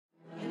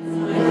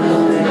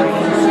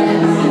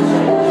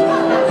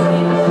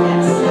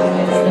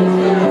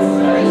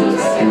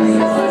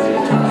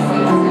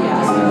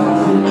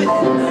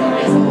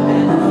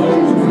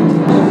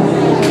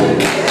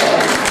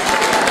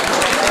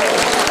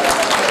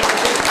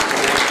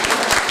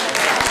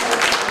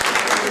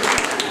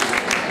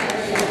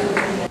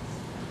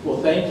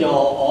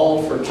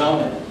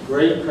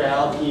great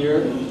crowd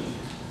here,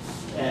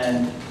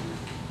 and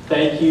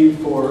thank you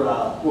for,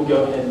 we'll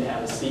go ahead and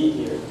have a seat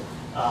here.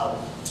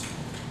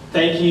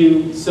 Thank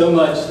you so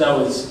much. That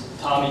was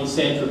Tommy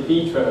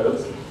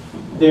Santrapietro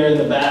there in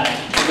the back.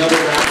 Another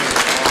round of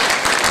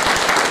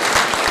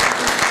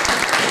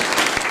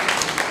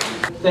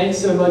applause. Thanks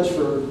so much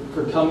for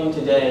coming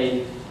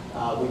today.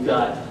 We've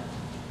got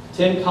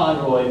Tim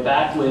Conroy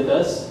back with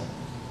us.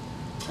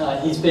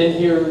 He's been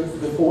here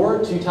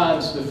before, 2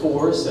 times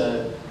before,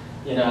 so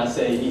you know, I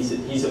say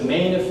he's a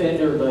main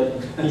offender,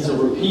 but he's a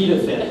repeat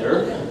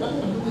offender.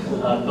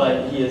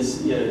 But he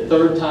is, you know,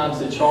 3rd time's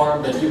the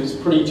charm, but he was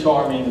pretty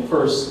charming the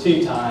first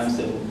 2 times,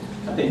 and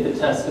I think the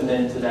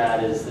testament to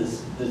that is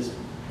this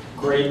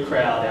great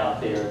crowd out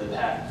there, the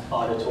packed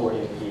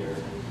auditorium here.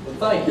 Well,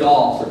 thank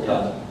y'all for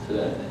coming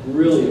today.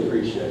 Really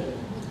appreciate it.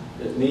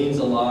 It means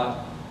a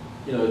lot.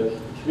 You know,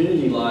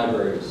 community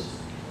libraries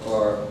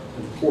are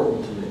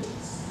important to me.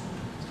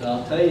 And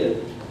I'll tell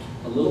you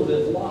a little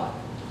bit why.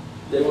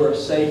 They were a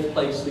safe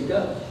place to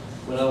go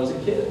when I was a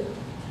kid.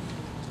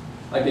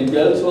 I could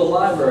go to a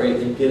library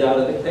and get out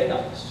of the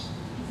chaos.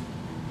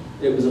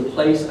 It was a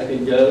place I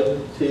could go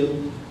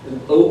to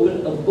and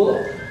open a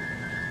book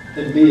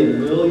and be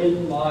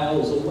 1,000,000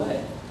 miles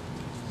away.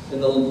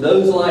 And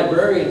those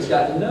librarians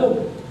got to know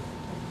me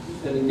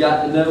and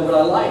got to know what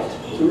I liked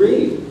to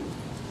read.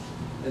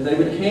 And they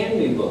would hand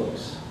me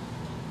books.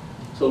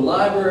 So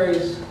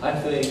libraries, I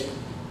think,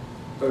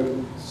 are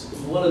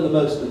one of the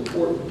most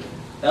important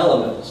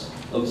elements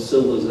of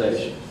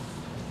civilization.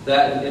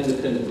 That and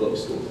independent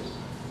bookstores.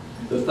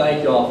 So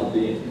thank y'all for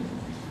being here.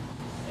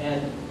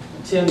 And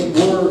Tim,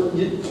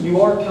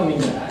 you are coming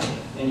back,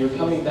 and you're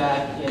coming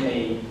back in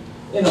a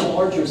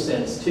larger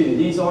sense too.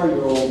 These are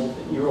your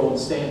old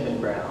stamping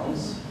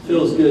grounds.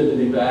 Feels good to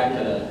be back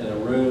in a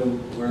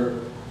room where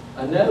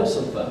I know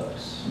some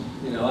folks.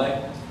 You know,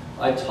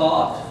 I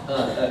taught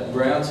at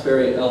Browns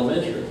Ferry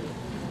Elementary.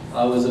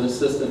 I was an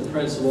assistant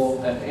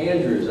principal at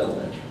Andrews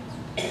Elementary.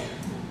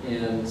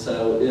 And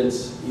so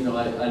it's, you know,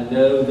 I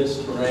know this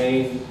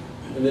terrain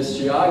and this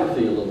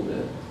geography a little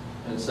bit.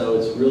 And so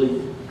it's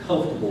really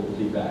comfortable to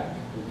be back.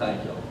 And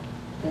thank y'all.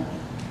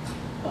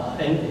 I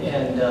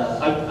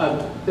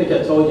think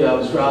I told you I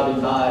was driving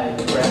by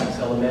Browns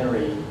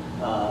Elementary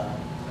a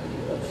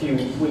few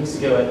weeks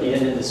ago at the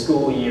end of the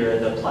school year,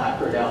 and the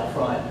placard out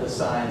front, the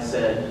sign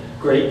said,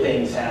 "Great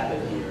things happen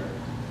here."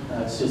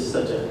 It's just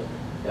such a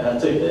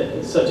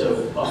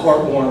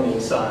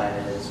heartwarming sign,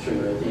 and it's true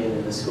at the end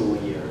of the school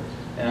year.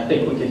 And I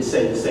think we can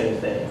say the same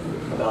thing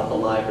about the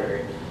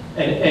library.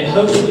 And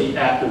hopefully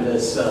after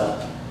this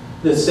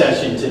this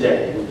session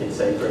today, we can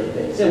say great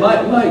things. Yeah,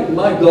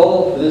 my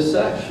goal for this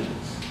section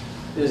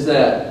is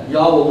that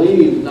y'all will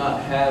leave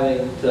not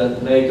having to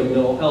make a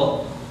mental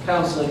health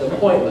counseling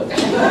appointment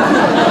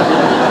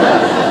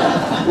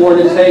or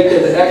to take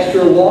an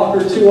extra walk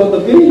or 2 on the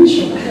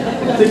beach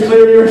to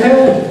clear your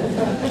head.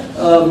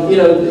 You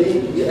know,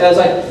 as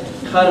I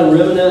kind of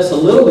reminisce a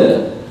little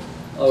bit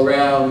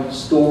around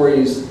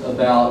stories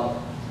about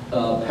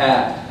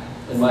Pat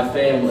and my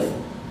family,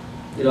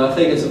 you know, I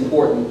think it's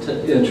important to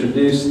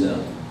introduce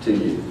them to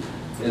you.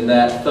 And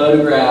that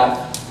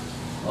photograph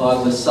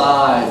on the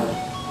side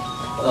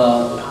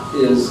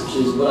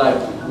is what I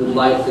would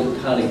like to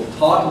kind of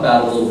talk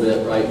about a little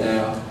bit right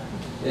now.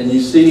 And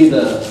you see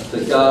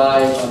the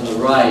guy on the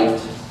right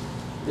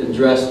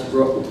dressed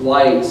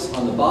whites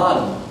on the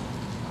bottom.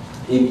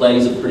 He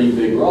plays a pretty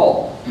big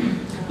role.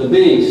 The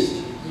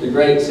Beast, the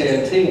Great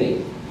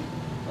Santini,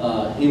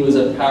 he was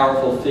a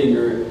powerful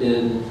figure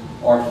in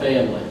our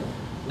family.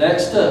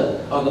 Next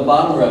to, on the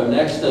bottom row,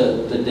 next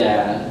to the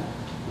dad,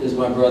 is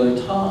my brother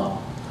Tom.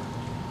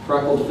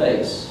 Freckled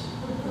face,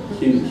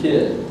 cute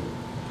kid.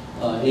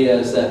 He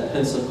has that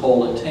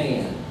Pensacola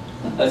tan.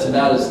 That's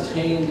about as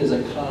tanned as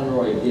a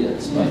Conroy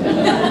gets.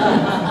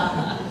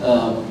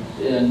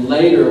 And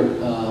later,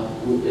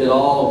 it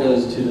all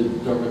goes to the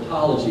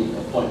dermatology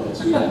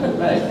appointments we have to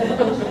make.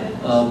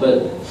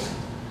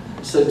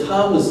 So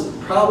Tom was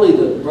probably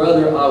the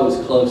brother I was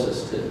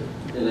closest to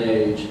in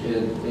age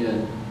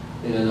and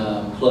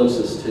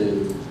closest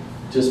to,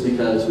 just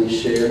because we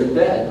shared a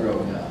bed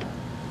growing up.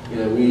 You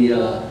know,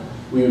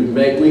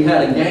 we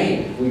had a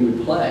game we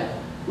would play.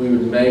 We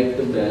would make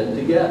the bed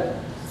together.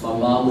 My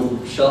mom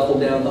would shuffle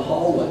down the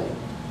hallway,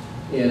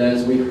 and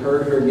as we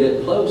heard her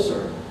get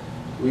closer,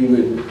 we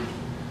would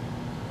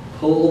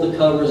pull the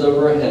covers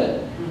over her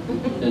head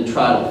and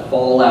try to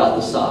fall out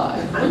the side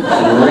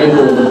and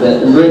wrinkle the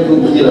bed,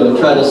 you know,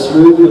 try to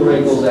smooth the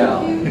wrinkles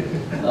out.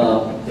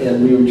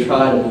 And we would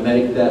try to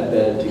make that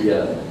bed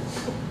together.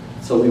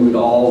 So we would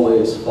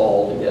always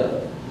fall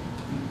together.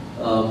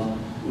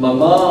 My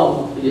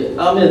mom,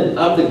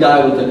 I'm the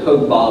guy with the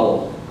Coke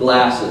bottle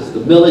glasses,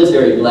 the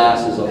military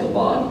glasses on the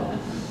bottom,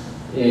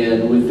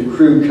 and with the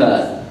crew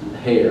cut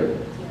hair.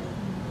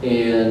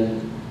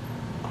 And,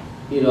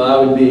 you know, I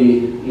would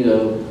be, you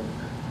know,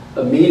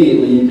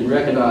 immediately you can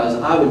recognize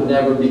I would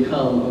never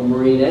become a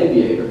Marine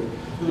aviator.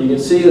 You can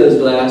see those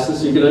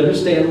glasses, you can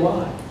understand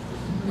why.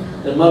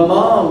 And my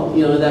mom,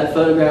 you know, that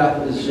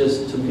photograph is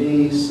just, to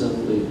me,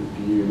 simply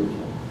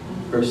beautiful.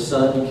 her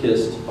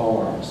sun-kissed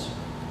arms,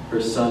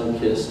 her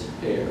sun-kissed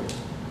hair.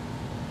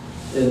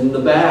 In the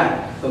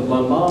back of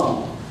my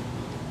mom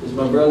is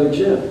my brother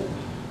Jim.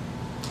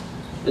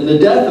 In the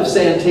death of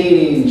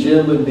Santini,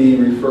 Jim would be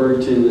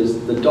referred to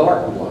as the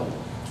dark one.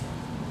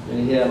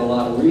 And he had a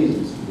lot of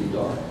reasons to be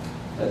dark.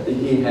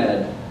 He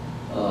had,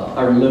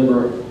 I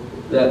remember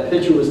that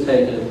picture was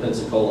taken in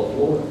Pensacola,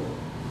 Florida.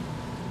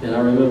 And I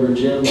remember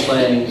Jim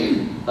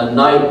playing a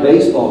night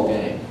baseball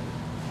game.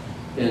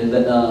 And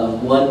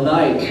one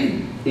night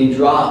he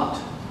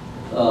dropped,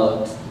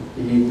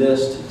 he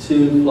missed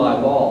 2 fly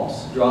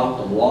balls,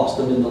 dropped them, lost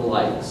them in the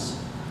lights.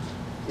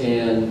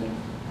 And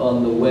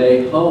on the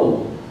way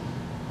home,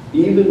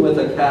 even with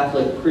a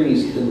Catholic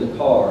priest in the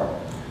car,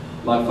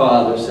 my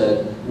father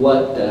said,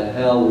 "What the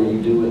hell were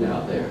you doing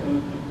out there?"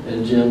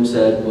 And Jim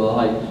said, "Well,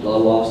 I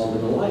lost him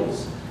in the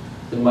lights."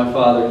 And my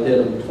father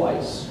hit him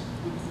twice.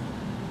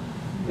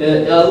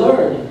 And I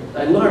learned,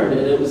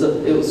 and it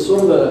was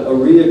sort of a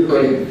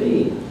reoccurring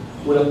theme.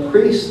 When a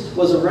priest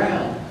was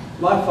around,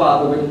 my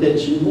father would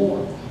hit you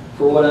more,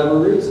 for whatever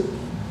reason.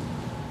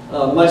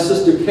 My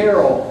sister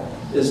Carol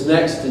is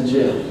next to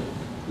Jim.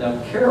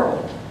 Now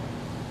Carol,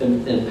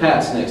 and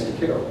Pat's next to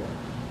Carol.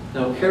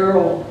 Now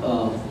Carol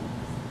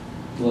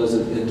was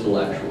an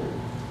intellectual.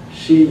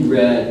 She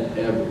read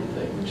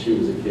everything when she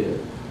was a kid.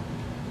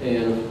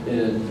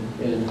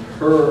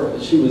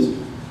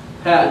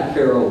 Pat and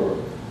Carol were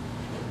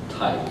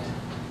tight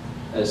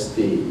as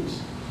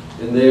thieves.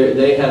 And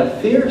they had a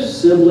fierce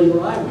sibling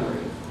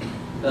rivalry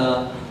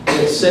that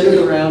centered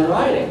around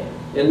writing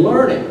and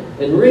learning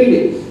and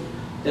reading.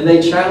 And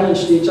they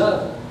challenged each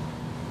other.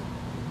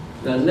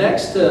 Now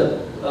next to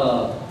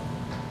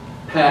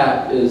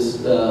Pat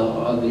is,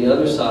 on the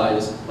other side,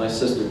 is my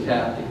sister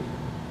Kathy.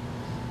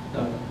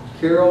 Now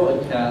Carol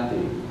and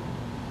Kathy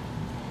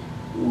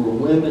were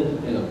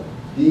women in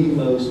the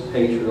most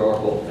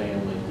patriarchal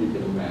family you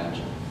can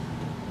imagine.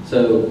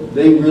 So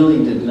they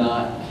really did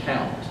not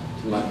count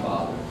to my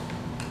father.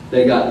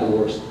 They got the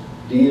worst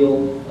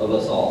deal of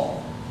us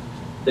all.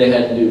 They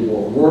had to do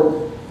more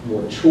work,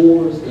 more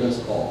chores than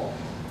us all.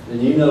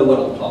 And you know what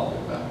I'm talking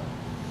about.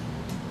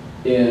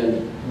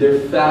 And they're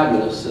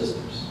fabulous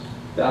sisters,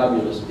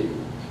 fabulous people,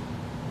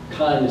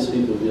 kindest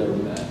people you've ever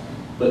met.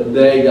 But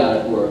they got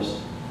it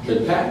worse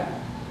than Pat.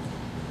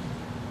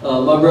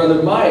 My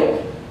brother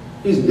Mike,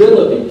 he's a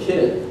good-looking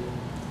kid.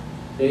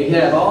 And he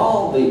had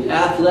all the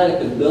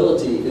athletic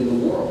ability in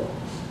the world.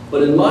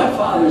 But in my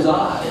father's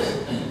eyes,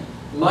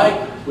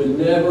 Mike would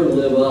never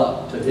live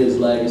up to his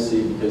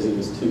legacy because he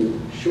was too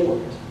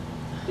short.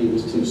 He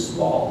was too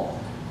small.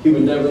 He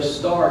would never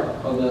start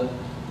on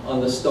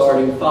the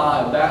starting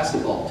 5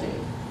 basketball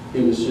team.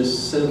 He was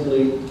just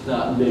simply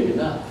not big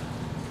enough.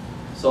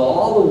 So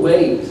all the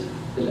weight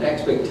and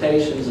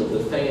expectations of the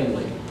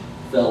family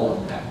fell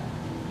on Pat.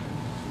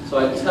 So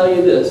I tell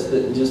you this,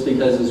 that just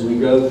because as we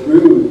go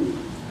through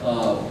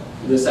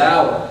this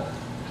hour,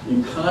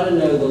 you kind of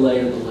know the lay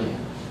of the land.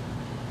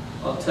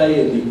 I'll tell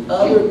you the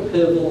other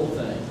pivotal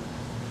thing,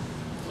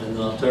 and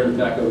I'll turn it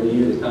back over to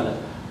you to kind of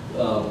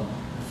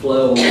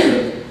flow a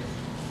little bit.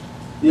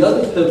 The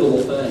other pivotal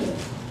thing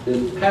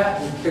is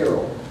Pat and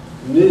Carol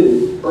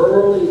knew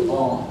early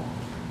on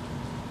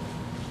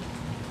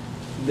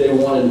they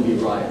wanted to be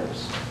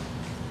writers.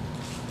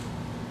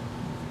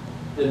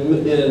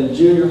 In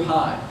junior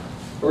high,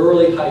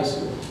 early high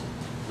school,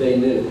 they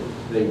knew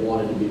they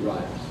wanted to be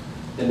writers.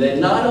 And they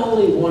not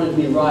only wanted to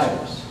be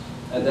writers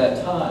at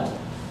that time,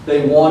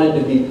 they wanted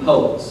to be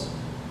poets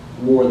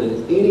more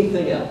than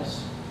anything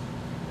else.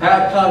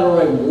 Pat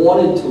Conroy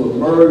wanted to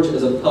emerge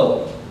as a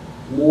poet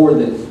more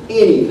than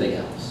anything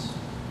else.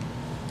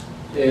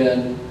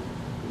 And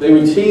they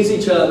would tease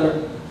each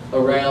other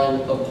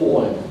around a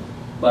poem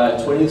by a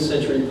 20th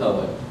century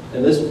poet.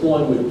 And this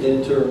poem would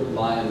enter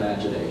my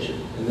imagination.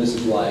 And this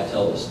is why I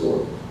tell the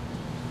story.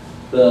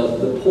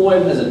 The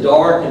poem has a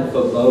dark and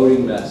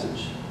foreboding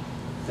message.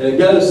 And it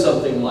goes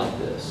something like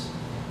this.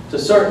 To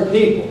certain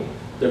people,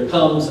 there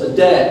comes a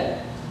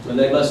day when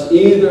they must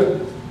either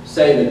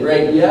say the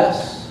great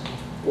yes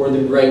or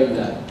the great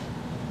no.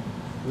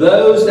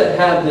 Those that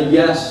have the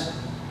yes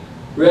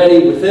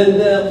ready within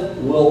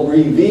them will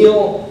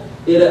reveal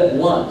it at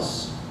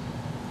once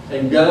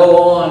and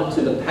go on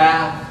to the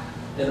path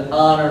in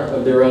honor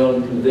of their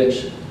own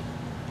conviction.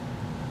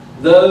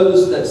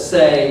 Those that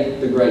say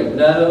the great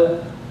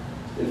no,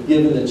 if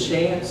given the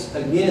chance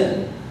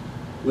again,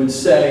 would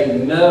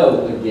say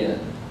no again.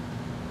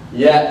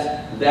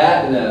 Yet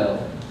that no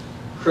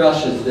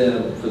crushes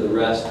them for the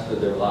rest of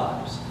their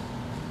lives.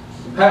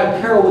 Pat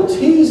and Carol would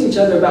tease each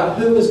other about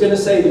who was going to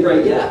say the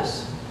great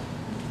yes.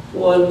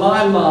 Well, in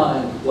my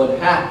mind, what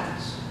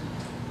happens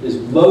is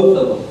both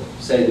of them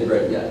say the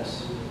great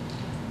yes.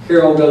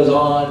 Carol goes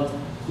on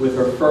with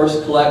her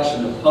first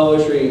collection of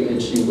poetry,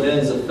 and she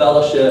wins a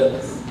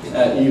fellowship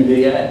at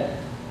UVA.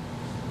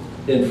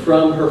 And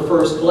from her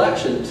first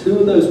collection, 2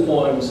 of those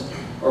poems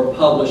are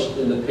published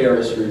in the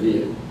Paris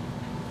Review.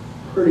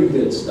 Pretty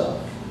good stuff.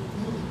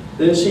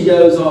 Then she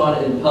goes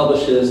on and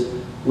publishes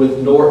with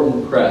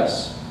Norton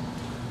Press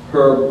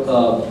her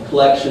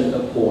collection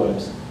of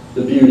poems,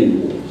 the beauty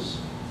rules.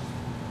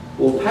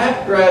 Well,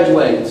 Pat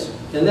graduates.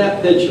 In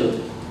that picture,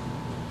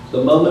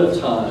 the moment of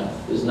time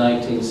is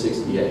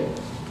 1968.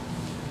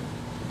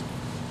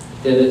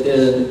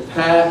 And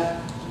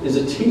Pat is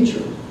a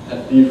teacher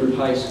at Beaufort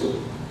High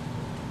School.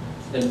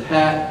 And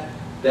Pat,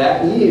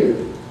 that year,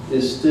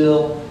 is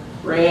still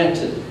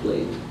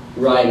frantically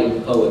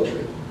writing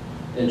poetry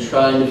and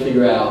trying to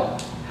figure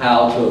out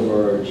how to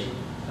emerge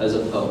as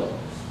a poet.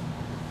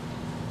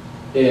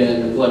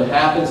 And what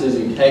happens is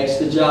he takes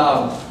the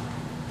job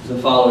the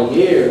following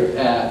year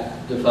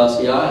at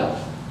DeFussy Island.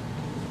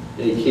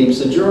 And he keeps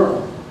a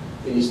journal.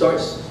 And he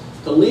starts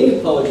to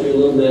leave poetry a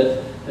little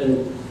bit,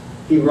 and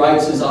he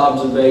writes his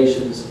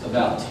observations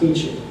about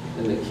teaching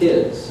and the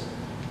kids.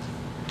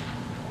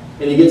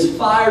 And he gets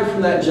fired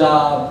from that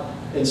job,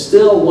 and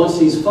still, once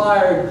he's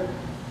fired,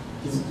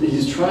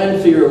 he's trying to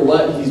figure out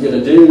what he's going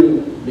to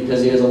do,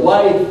 because he has a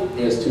wife,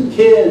 he has 2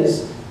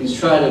 kids, he's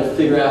trying to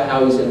figure out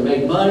how he's going to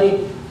make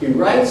money. He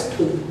writes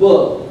the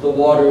book, The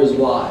Water is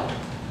Wide.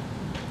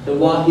 And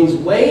while he's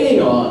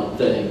waiting on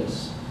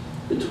things,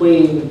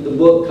 between the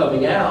book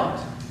coming out,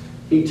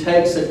 he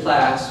takes a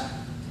class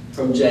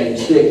from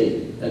James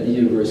Dickey at the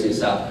University of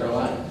South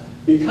Carolina.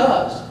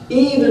 Because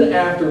even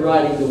after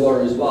writing The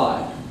Water is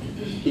Wide,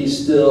 he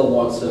still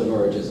wants to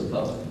emerge as a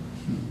poet.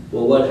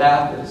 Well, what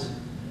happens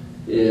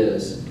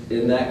is,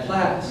 in that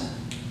class,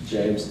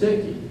 James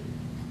Dickey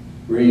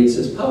reads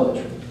his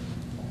poetry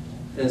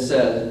and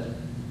says,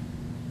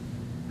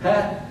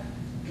 "Pat,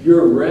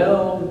 your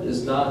realm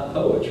is not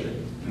poetry.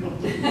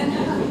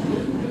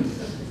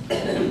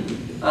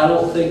 I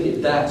don't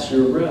think that's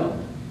your realm."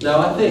 Now,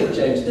 I think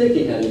James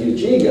Dickey had a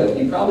huge ego.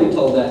 He probably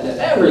told that to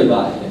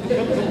everybody.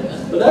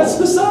 But that's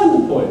beside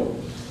the point.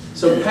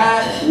 So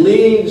Pat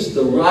leaves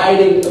the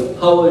writing of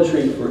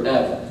poetry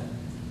forever.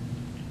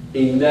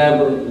 He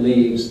never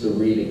leaves the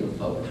reading of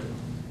poetry.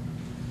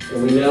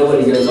 And we know what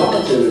he goes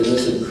on to in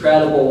this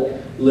incredible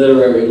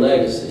literary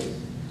legacy.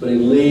 But he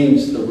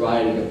leaves the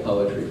writing of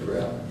poetry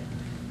forever.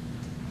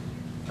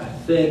 I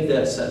think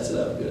that sets it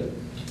up good.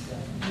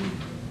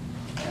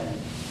 And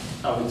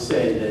I would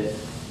say that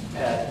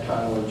Pat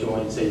Conroy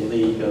joins a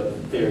league of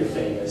very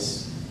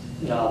famous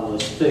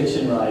novelist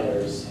fiction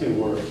writers who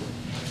were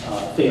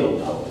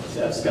failed poets.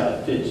 F.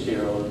 Scott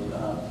Fitzgerald,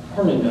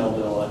 Herman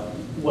Melville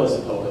was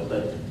a poet,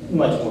 but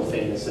much more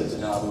famous as a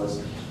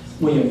novelist.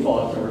 William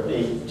Faulkner,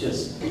 a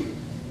just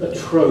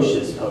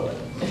atrocious poet.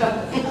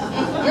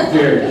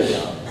 Very good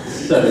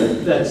novelist. So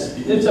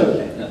it's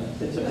okay.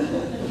 It's okay.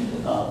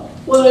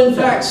 Well, in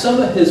fact, some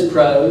of his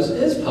prose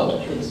is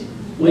poetry.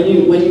 When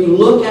you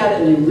look at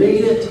it and you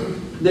read it,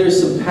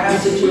 there's some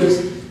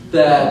passages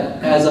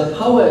that, as a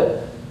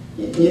poet,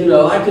 you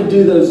know, I could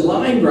do those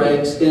line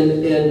breaks,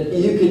 and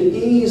you could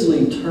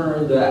easily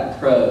turn that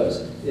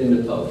prose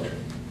into poetry.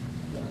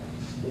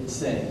 It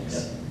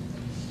sings.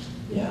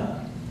 Yeah.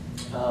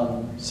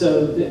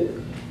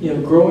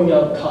 Growing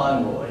up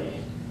Conroy,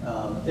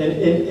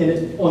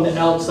 and on the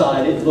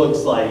outside, it looks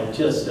like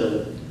just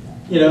a,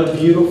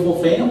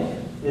 beautiful family.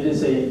 It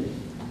is a,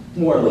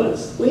 more or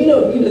less.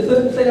 Well,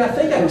 the thing I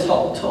think I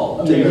talked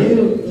to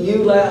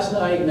you last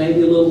night,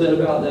 maybe a little bit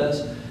about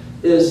this,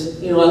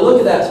 is, I look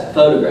at that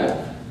photograph,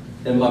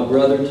 and my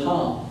brother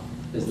Tom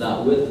is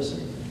not with us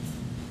anymore.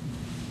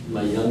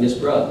 My youngest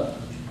brother.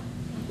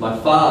 My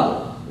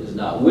father is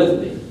not with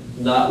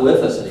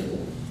us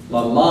anymore.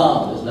 My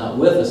mom is not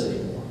with us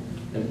anymore.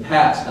 And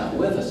Pat's not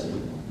with us anymore.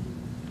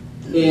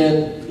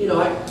 And,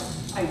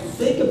 I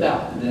think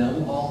about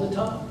them all the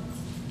time.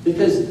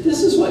 Because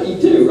this is what you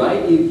do,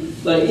 right?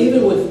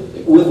 Even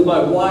with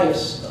my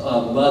wife's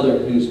mother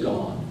who's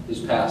gone, who's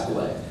passed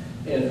away,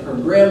 and her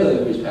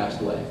grandmother who's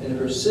passed away, and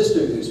her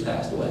sister who's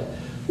passed away,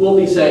 we'll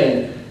be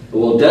saying,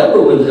 well,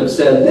 Deborah would have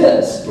said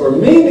this, or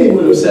Mimi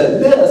would have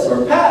said this,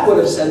 or Pat would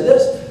have said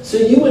this. So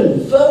you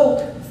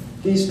invoke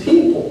these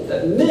people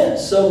that meant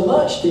so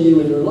much to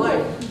you in your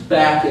life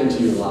back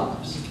into your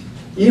lives.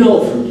 You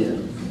don't forget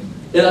them.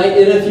 And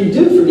if you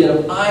do forget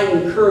them, I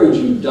encourage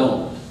you,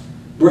 don't.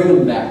 Bring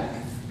them back.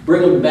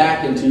 Bring them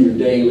back into your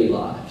daily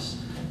lives.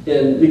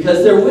 And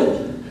because they're with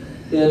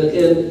you.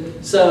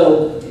 And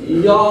so,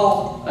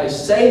 y'all, I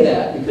say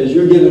that because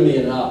you're giving me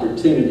an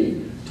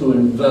opportunity to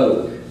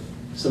invoke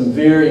some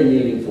very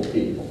meaningful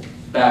people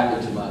back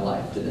into my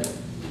life today.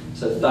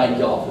 So thank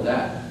y'all for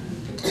that.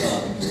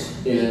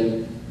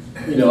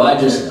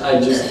 I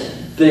just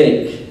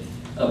think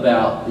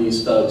about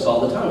these folks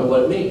all the time and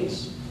what it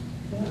means.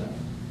 Yeah.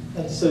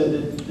 And so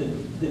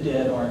the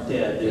dead aren't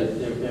dead.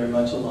 They're very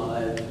much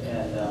alive.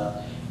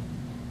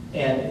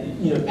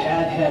 And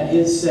Pat had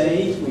his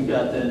say. We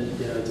got the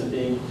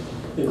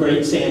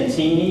Great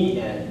Santini,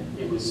 and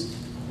it was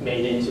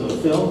made into a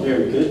film,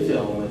 very good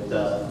film with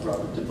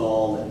Robert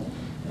Duvall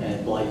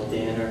and Blythe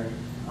Danner.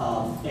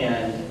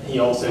 And he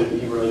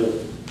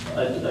wrote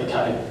a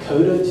kind of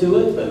coda to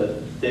it,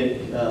 a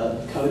thick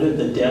coda,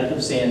 The Death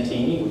of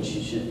Santini, which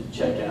you should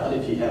check out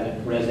if you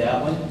haven't read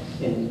that one,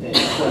 in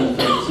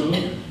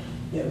 2013.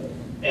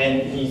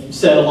 And he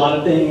said a lot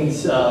of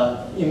things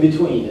in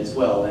between as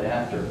well and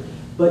after.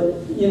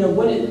 But, you know,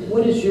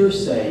 what is your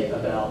say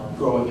about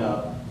growing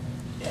up,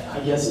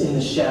 I guess, in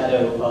the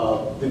shadow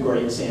of the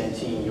Great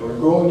Santini, or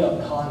growing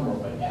up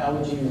Conroy? How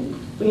would you...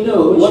 Well, you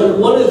know,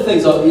 one of the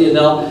things, and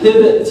I'll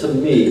pivot to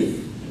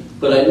me,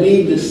 but I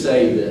need to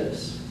say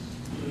this,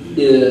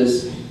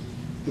 is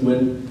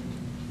when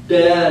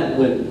Dad,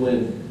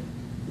 when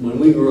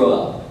we grew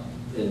up,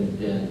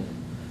 and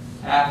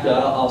after,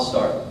 I'll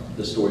start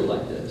the story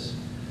like this.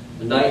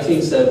 In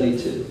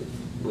 1972,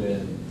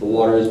 when The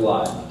Water is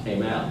Wide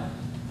came out,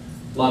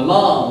 my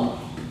mom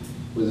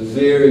was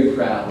very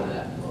proud of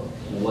that book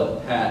and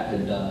what Pat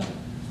had done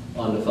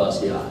on the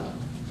Fusky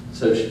Island.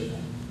 So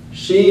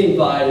she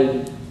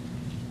invited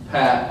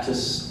Pat to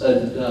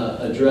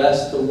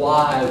address the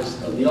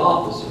wives of the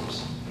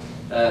officers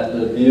at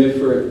the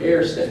Beaufort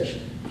Air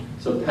Station.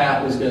 So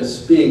Pat was going to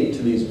speak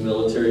to these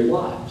military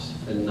wives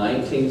in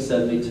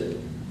 1972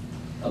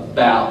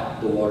 about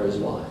The Water is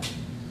Wide.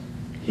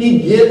 He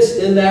gets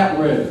in that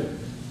room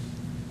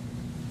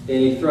and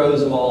he throws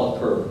them all a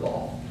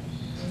curveball.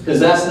 Because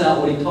that's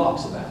not what he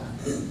talks about.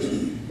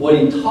 What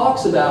he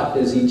talks about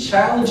is he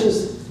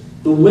challenges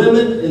the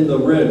women in the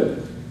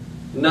room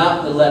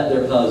not to let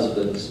their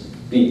husbands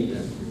beat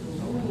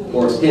them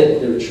or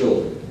hit their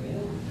children.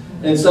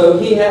 And so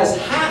he has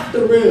half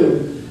the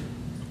room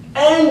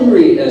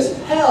angry as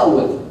hell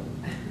with him.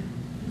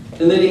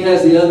 And then he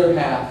has the other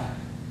half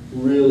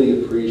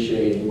really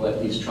appreciating what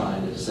he's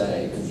trying to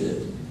say and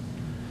do.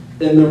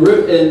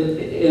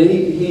 And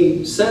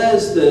he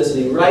says this,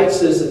 and he writes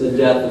this in The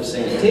Death of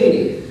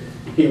Santini.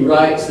 He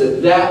writes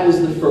that that was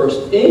the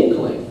first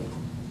inkling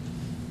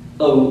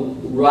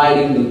of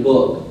writing the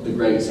book, The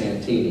Great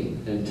Santini,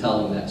 and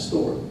telling that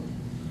story.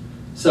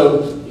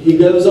 So he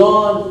goes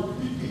on,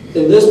 and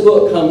this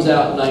book comes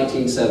out in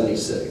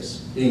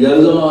 1976. He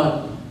goes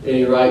on, and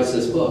he writes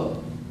this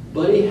book.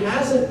 But he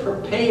hasn't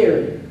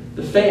prepared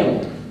the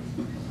family.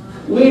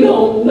 We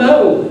don't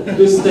know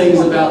these things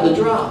about the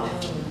drop,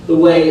 the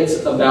way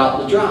it's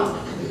about the drop.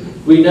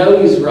 We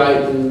know he's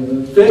writing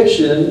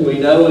fiction, we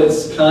know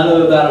it's kind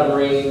of about a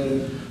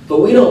Marine, but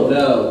we don't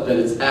know that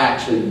it's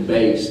actually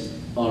based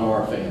on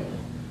our family.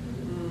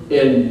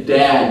 And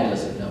Dad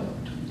doesn't know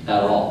it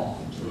at all.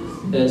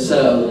 And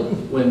so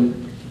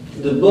when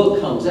the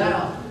book comes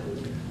out,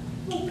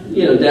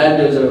 you know, Dad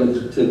goes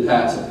over to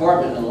Pat's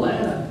apartment in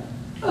Atlanta.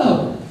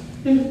 Oh,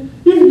 you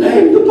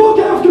named the book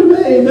after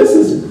me. This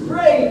is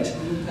great.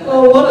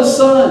 Oh, what a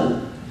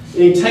son.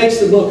 And he takes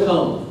the book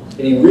home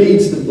and he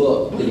reads the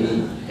book and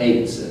he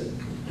hates it.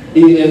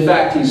 In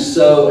fact, he's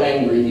so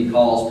angry he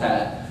calls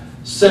Pat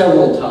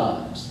several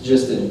times,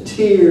 just in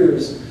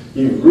tears.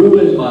 "You've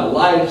ruined my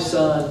life,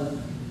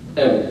 son."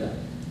 Everything.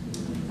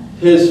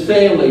 His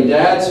family,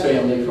 Dad's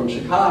family from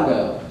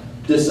Chicago,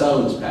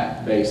 disowns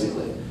Pat,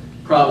 basically.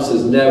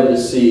 Promises never to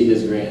see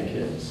his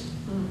grandkids.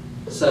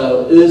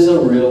 So it is a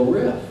real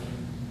rift.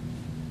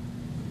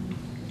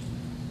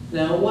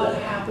 Now what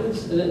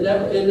happens, and it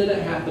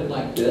didn't happen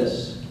like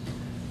this,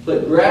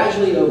 but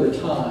gradually over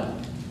time,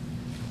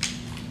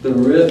 the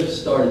rift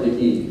started to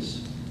ease.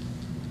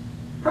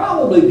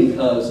 Probably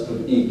because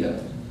of ego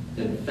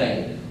and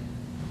fame.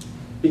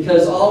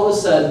 Because all of a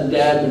sudden,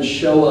 Dad would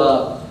show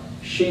up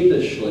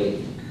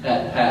sheepishly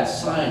at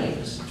Pat's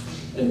signings.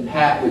 And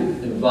Pat would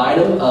invite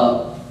him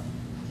up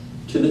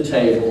to the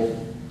table,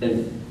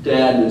 and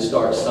Dad would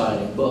start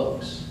signing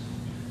books.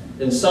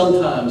 And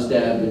sometimes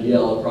Dad would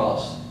yell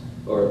across,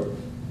 or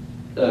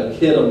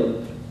kid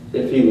him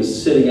if he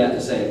was sitting at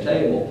the same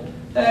table,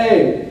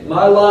 "Hey,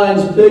 my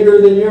line's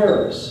bigger than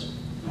yours."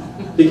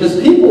 Because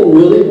people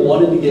really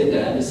wanted to get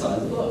Dad to sign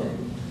the book.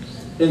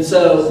 And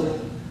so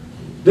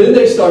then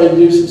they started to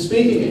do some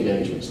speaking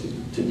engagements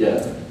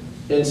together.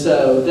 And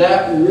so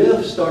that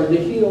rift started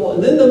to heal.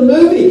 And then the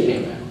movie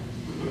came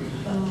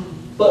out.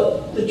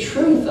 But the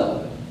truth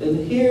of it,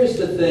 and here's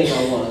the thing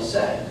I want to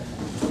say,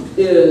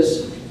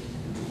 is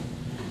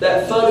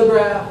that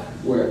photograph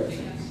where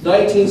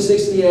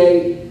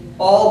 1968,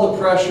 all the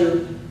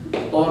pressure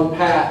on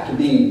Pat to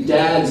be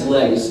Dad's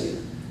legacy,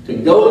 to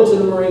go into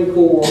the Marine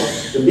Corps,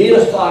 to be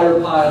a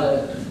fighter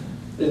pilot.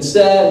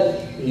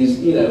 Instead,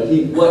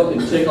 he went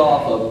and took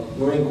off a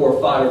Marine Corps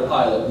fighter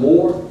pilot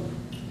more.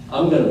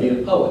 "I'm going to be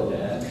a poet,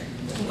 Dad.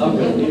 I'm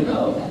going to be a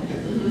poet."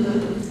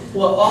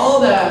 Well, all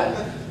that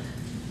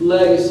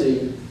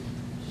legacy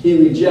he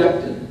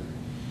rejected,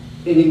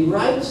 and he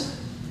writes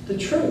the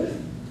truth.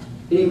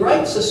 And he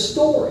writes a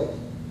story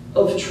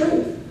of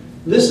truth.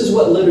 This is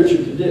what literature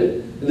can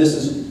do. And this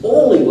is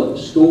only what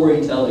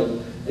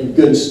storytelling and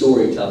good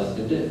storytelling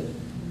can do.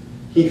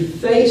 He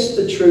faced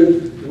the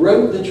truth,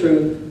 wrote the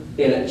truth,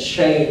 and it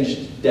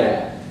changed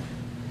Dad.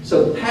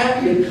 So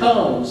Pat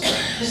becomes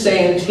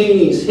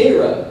Santini's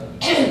hero,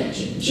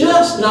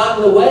 just not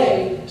in the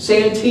way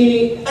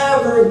Santini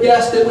ever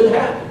guessed it would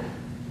happen.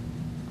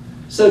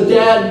 So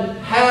Dad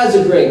has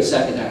a great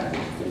second act.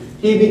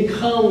 He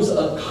becomes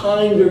a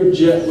kinder,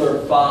 gentler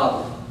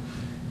father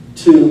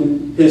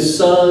to his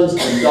sons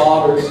and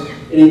daughters,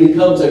 and he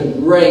becomes a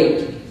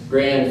great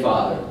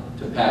grandfather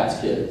to Pat's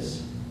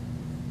kids.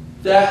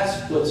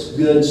 That's what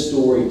good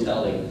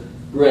storytelling,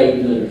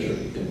 great literature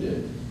can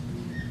do.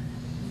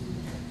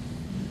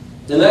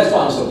 And that's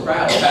why I'm so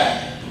proud of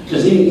Pat.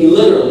 Because he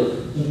literally,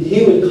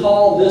 he would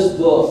call this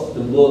book the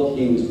book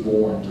he was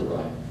born to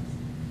write.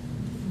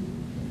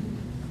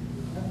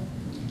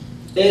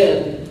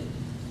 And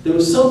there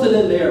was something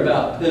in there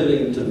about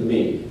pivoting to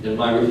me in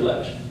my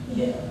reflection.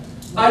 Yeah.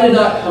 I did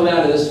not come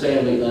out of this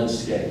family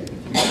unscathed.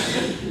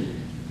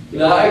 You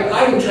know,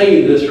 I can tell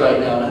you this right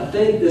now, and I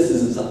think this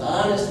is as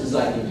honest as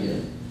I can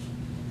get.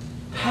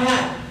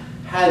 Pat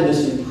had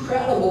this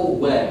incredible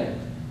way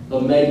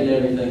of making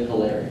everything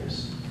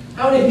hilarious.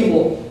 How many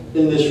people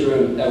in this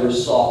room ever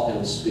saw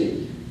him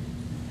speak?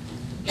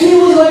 He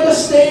was like a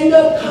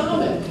stand-up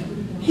comic.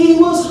 He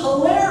was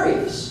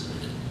hilarious.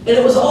 And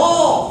it was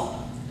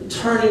all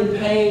turning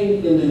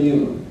pain into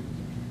humor.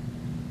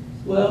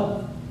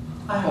 Well,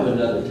 I have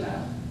another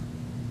talent.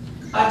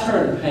 I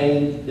turned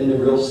pain into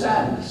real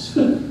sadness.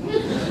 And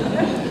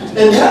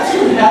that's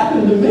what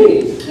happened to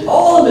me.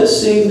 All of it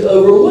seemed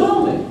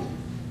overwhelming.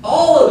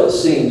 All of it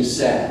seemed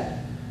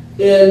sad.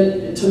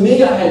 And to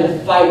me, I had to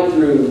fight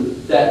through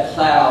that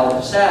cloud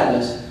of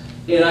sadness.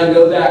 And I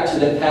go back to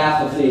the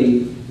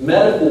apathy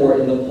metaphor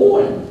in the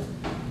poem.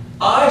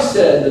 I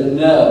said the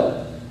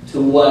no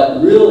to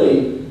what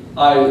really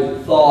I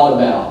thought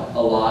about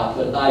a lot,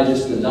 but I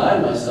just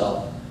denied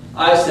myself.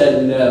 I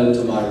said no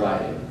to my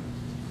writing.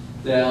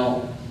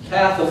 Now,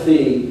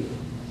 Cathy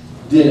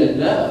didn't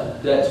know.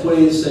 That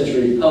 20th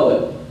century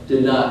poet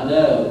did not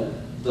know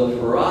the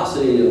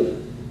ferocity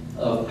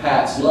of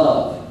Pat's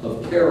love,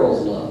 of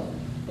Carol's love,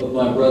 of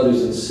my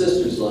brothers and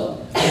sisters' love.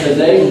 Because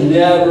they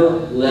never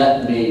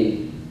let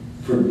me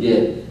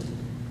forget it.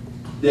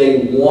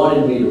 They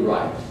wanted me to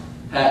write.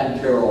 Pat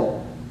and Carol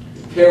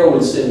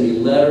would send me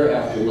letter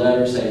after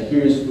letter saying,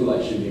 here's who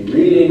I should be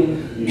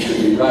reading, you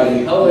should be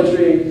writing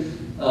poetry.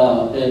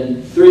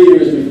 And 3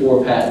 years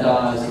before Pat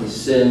dies, he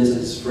sends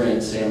his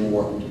friend Sam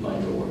Morton to my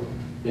door.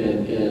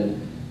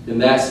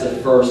 And that's the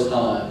first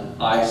time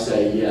I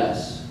say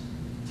yes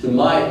to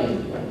my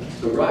inkling,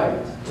 to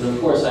writing. And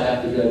of course I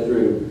have to go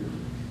through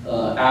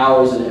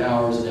hours and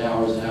hours and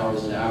hours and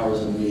hours and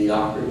hours of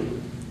mediocrity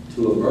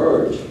to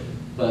emerge.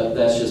 But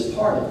that's just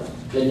part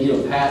of it. And you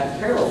know, Pat and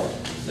Carol,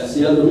 that's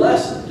the other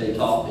lesson they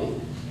taught me.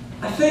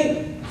 I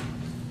think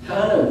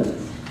kind of,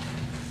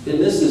 and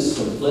this is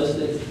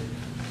simplistic,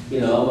 you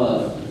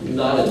know, I'm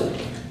not a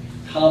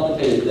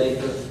complicated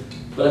thinker,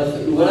 but I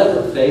think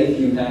whatever faith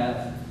you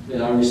have,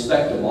 and I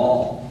respect them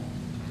all.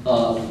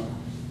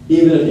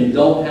 Even if you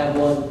don't have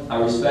one, I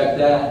respect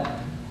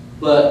that.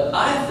 But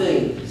I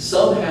think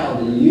somehow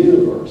the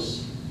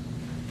universe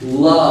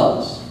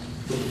loves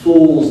the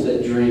fools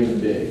that dream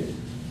big.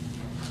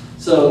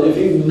 So if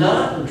you've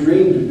not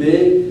dreamed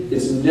big,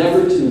 it's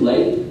never too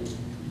late.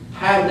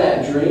 Have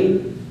that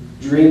dream,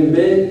 dream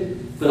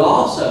big, but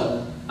also,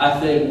 I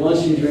think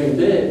once you dream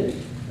big,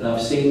 and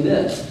I've seen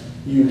this,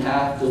 you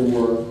have to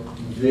work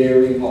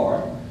very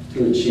hard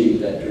to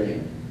achieve that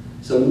dream.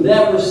 So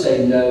never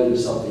say no to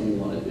something you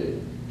want to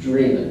do.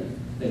 Dream it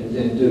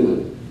and do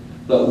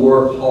it, but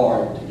work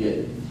hard to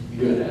get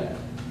good at it.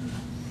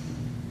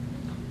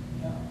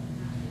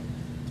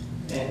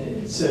 Yeah.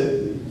 And so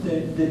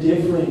the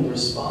differing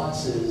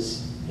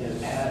responses, you know,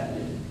 Pat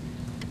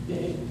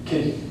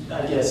could,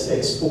 I guess,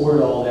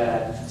 export all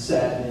that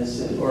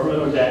sadness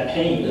or that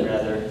pain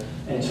rather,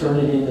 and turn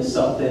it into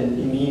something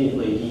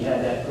immediately. He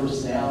had that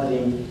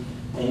personality,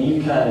 and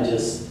you kind of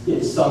just,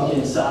 it sunk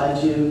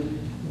inside you,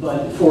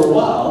 but for a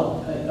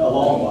while, a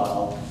long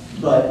while,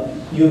 but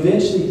you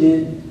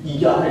eventually you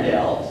got it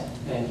out,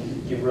 and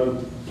you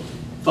wrote,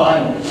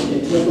 finally.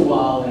 It took a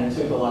while, and it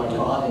took a lot of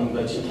prodding,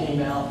 but you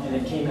came out, and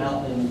it came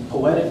out in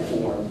poetic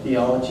form,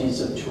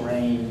 Theologies of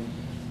Terrain,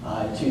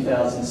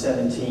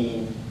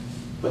 2017,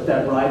 but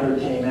that writer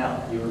came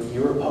out.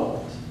 You're a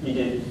poet. You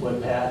did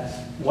what Pat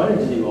wanted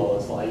to do all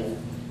his life,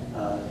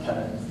 kind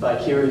of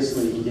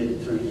vicariously. He did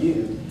it through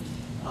you.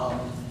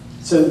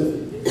 So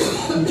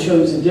you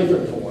chose a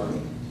different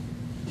form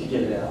to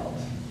get it out,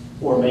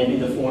 or maybe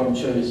the form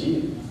chose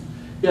you.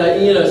 Yeah,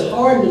 you know, it's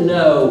hard to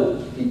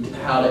know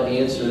how to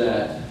answer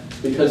that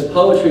because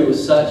poetry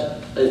was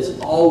it's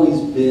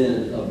always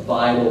been a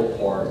vital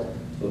part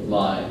of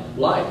my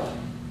life.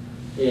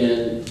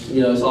 And,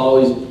 you know, it's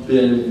always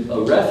been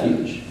a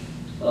refuge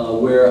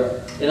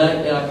and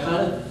I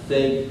kind of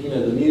think, you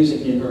know, the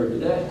music you heard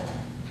today,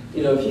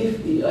 you know,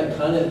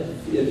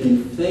 if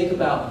you think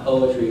about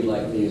poetry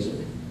like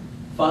music,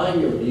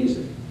 find your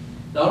music.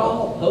 Not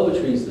all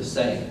poetry is the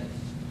same.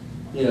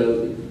 You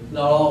know,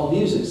 not all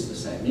music's the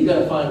same. You got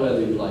to find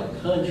whether you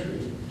like country,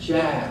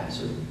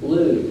 jazz, or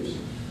blues,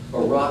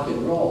 or rock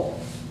and roll.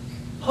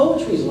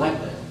 Poetry's like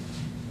that.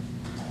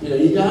 You know,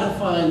 you got to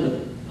find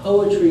the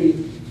poetry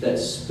that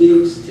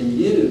speaks to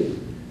you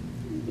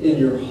in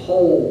your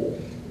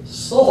whole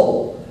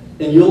soul,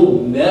 and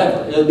it'll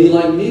be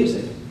like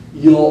music.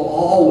 You'll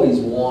always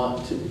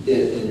want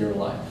it in your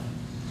life.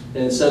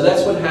 And so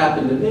that's what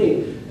happened to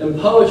me. And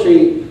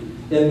poetry,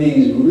 in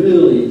these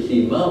really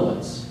key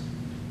moments,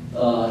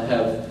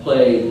 have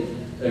played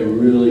a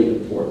really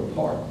important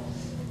part.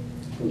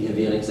 I'll give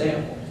you an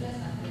example.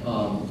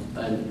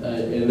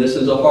 And this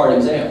is a hard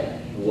example.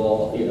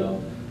 Well, you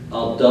know,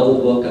 I'll double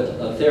book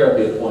a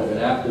therapy appointment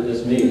after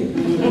this meeting.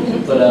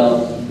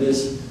 But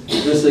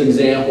this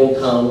example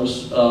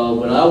comes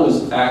when I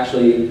was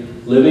actually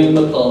living in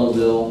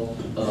McClellanville,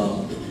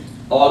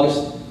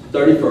 August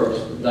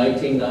 31st,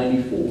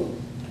 1994.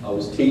 I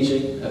was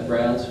teaching at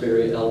Browns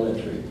Ferry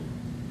Elementary.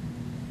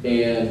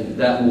 And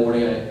that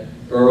morning,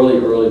 early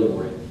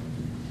morning,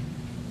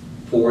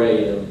 4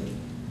 a.m.,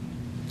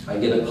 I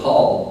get a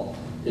call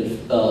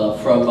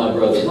from my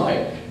brother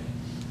Mike.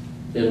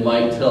 And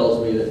Mike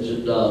tells me that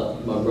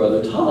my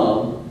brother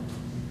Tom,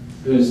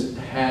 who's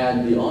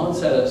had the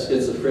onset of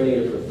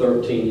schizophrenia for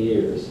 13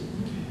 years,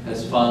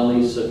 has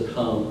finally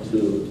succumbed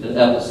to an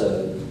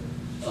episode,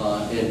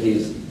 and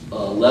he's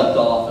left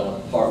off an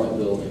apartment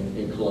building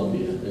in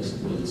Columbia and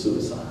committed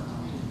suicide.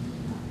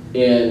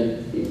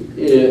 And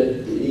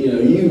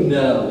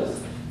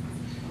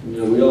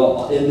we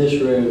all in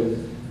this room,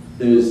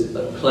 there's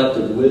a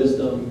collective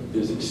wisdom,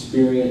 there's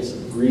experience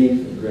of grief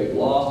and great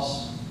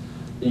loss.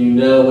 And you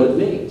know what it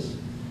means.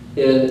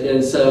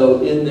 And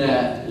so in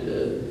that,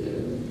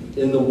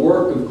 in the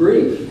work of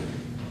grief,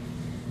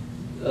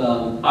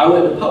 I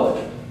went to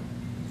poetry.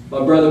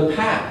 My brother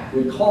Pat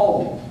would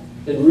call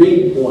me and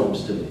read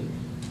poems to me.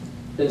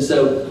 And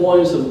so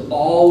poems have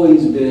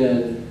always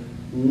been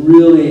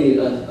really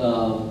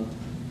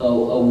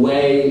a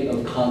way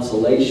of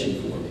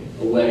consolation for me,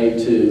 a way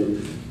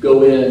to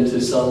go into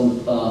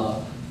some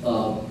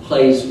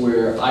place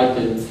where I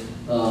can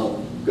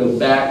go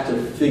back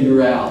to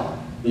figure out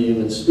the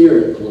human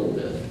spirit a little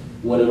bit,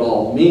 what it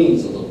all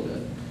means a little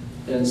bit.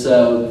 And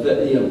so,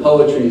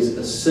 poetry is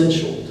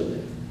essential to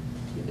me.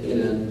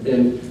 And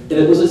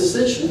it was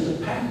essential to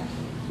Pat.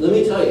 Let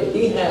me tell you,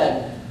 he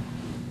had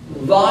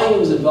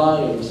volumes and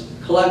volumes,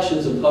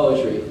 collections of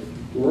poetry,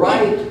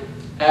 right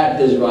at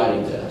his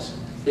writing desk.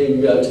 He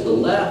could go to the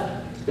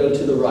left, go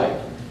to the right.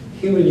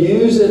 He would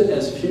use it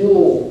as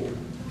fuel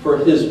for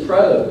his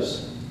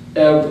prose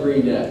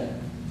every day.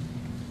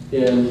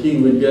 And he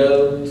would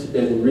go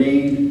and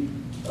read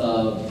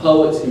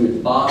poets. He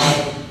would buy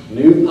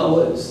new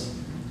poets.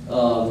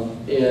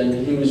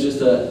 And he was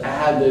just an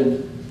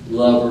avid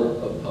lover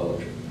of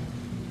poetry.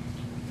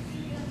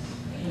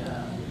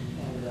 Yeah.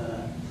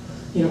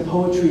 And,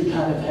 poetry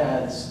kind of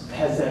has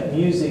that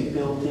music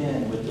built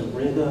in with the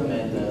rhythm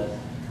and the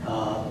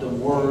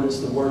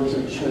words. The words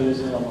are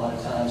chosen a lot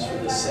of times for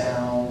the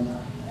sound.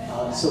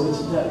 So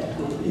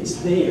it's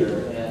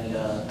there.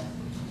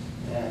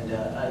 And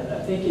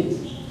I think it's,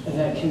 and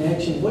that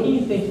connection, what do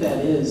you think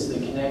that is, the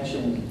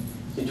connection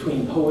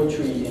between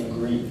poetry and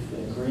grief?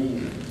 And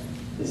grief,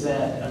 is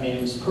that,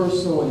 it was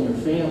personal in your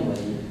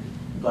family,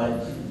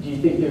 but do you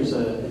think there's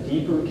a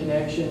deeper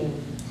connection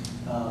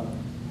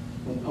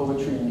with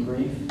poetry and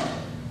grief?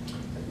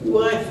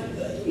 Well, I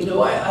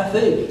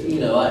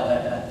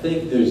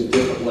think there's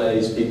different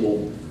ways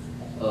people,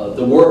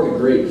 the work of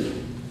grief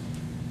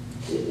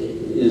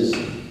is,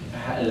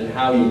 and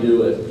how you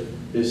do it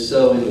is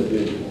so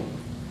individual.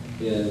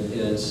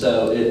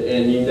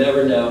 And you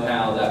never know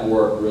how that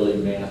work really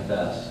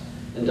manifests.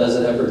 And does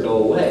it ever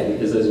go away?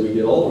 Because as we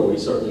get older, we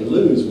certainly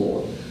lose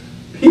more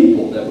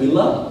people that we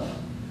love.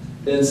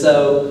 And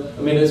so,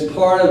 it's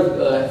part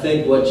of, I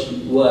think, what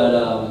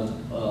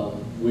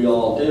we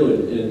all do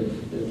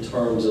in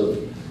terms of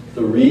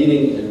the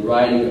reading and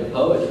writing of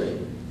poetry.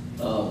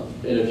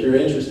 And if you're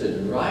interested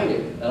in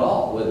writing at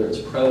all, whether it's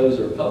prose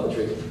or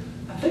poetry,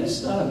 I think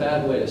it's not a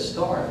bad way to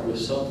start with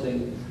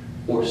something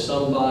or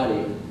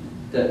somebody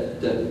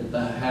that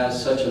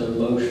has such an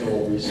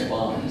emotional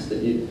response.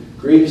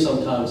 Grief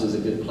sometimes is a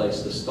good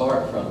place to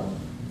start from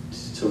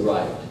to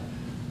write,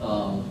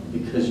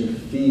 because you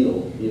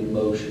feel the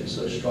emotion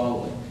so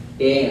strongly,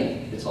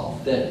 and it's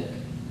authentic.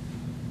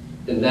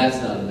 And that's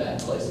not a bad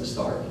place to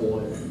start a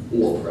poem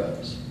or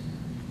prose,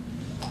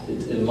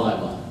 in my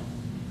mind.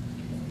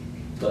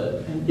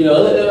 But,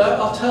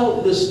 I'll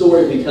tell this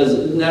story because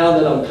now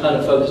that I'm kind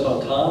of focused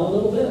on Tom a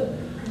little bit,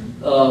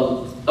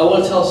 I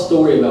want to tell a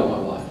story about my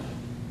wife,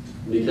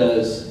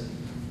 because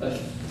I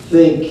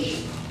think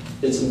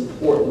it's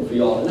important for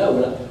y'all to know.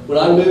 When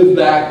I moved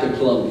back to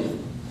Columbia,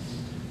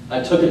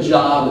 I took a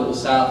job at the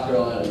South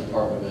Carolina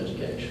Department of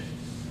Education.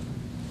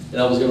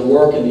 And I was going to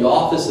work in the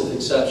Office of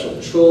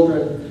Exceptional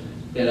Children,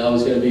 and I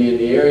was going to be in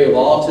the area of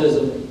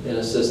autism and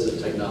assistive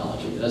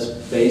technology. That's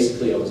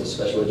basically, I was a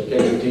special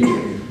education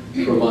teacher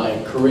for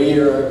my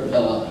career,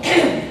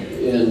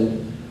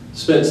 and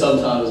spent some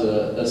time as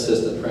an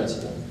assistant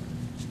principal.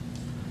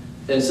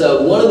 And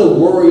so one of the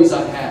worries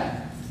I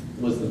had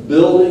was the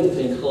building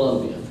in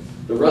Columbia,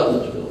 the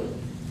Rutledge building.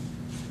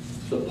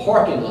 The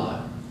parking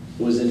lot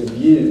was in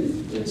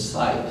view, in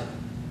sight,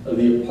 of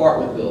the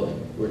apartment building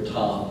where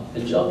Tom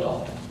had jumped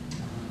off.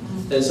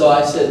 And so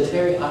I said,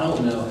 Terry, I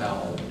don't know how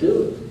I'll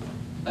do it.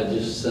 I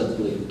just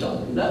simply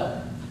don't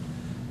know.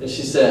 And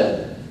she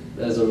said,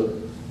 as a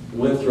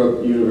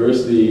Winthrop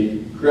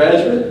University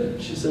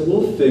graduate, she said,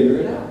 we'll figure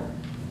it out.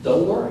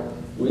 Don't worry,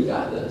 we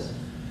got this.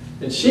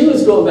 And she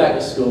was going back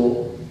to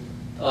school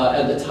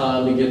at the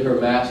time to get her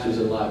master's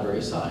in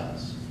library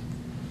science.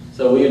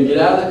 So we would get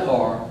out of the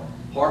car,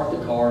 park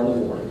the car in the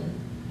morning.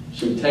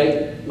 She would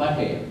take my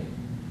hand,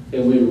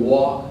 and we'd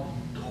walk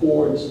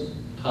towards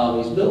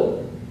Tommy's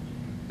building.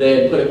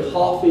 They had put a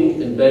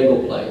coffee and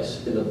bagel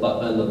place in the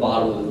bottom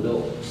of the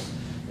building.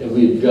 And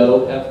we'd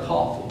go have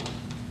coffee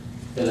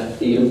and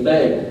I'd eat a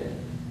bagel.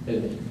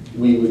 And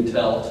we would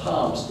tell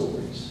Tom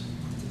stories.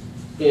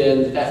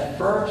 And at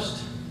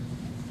first,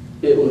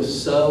 it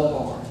was so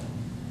hard.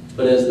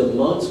 But as the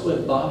months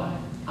went by,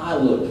 I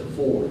looked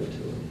forward to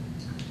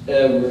it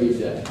every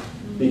day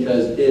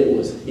because it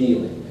was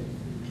healing me.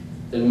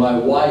 And my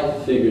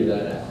wife figured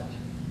that out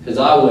because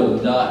I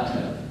would not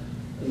have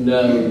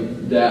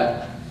known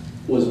that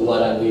was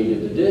what I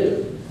needed to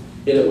do.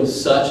 And it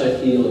was such a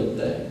healing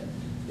thing.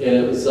 And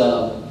it was,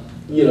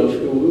 you know,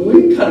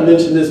 we kind of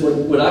mentioned this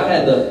when I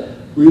had the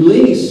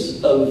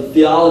release of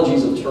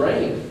Theologies of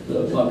Terrain,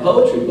 my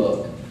poetry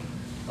book.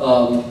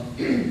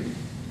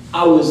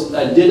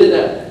 I did it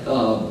at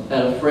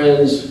a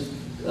friend's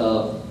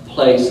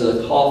place,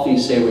 a coffee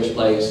sandwich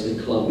place in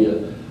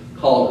Columbia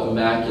called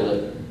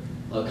Immaculate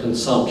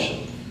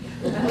Consumption.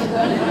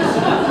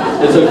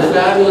 It's a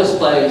fabulous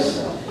place.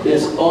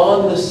 It's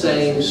on the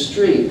same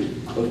street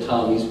of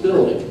Tommy's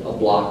building, a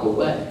block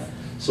away.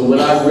 So when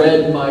I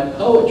read my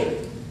poetry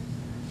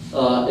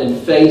and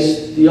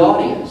faced the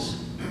audience,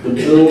 the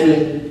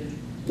building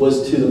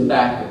was to the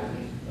back of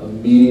me,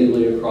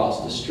 immediately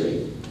across the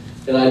street.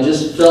 And I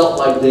just felt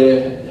like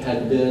there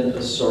had been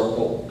a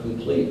circle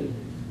completed.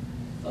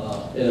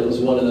 And it was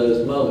one of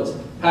those moments.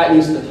 Pat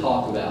used to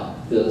talk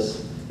about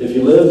this. If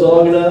you live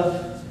long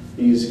enough,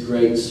 these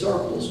great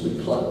circles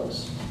would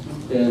close.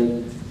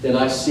 And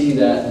I see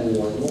that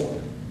more and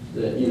more.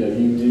 That, you know,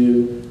 you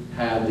do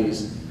have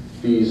these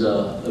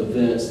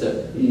events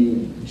that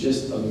you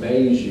just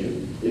amaze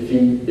you if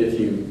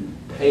you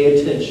pay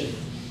attention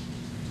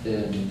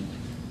and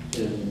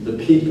the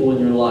people in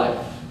your life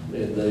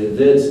and the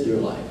events in your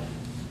life,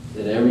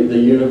 and the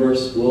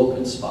universe will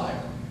conspire.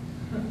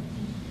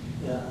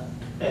 Yeah,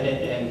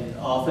 and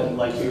often,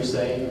 like you were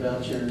saying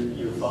about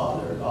your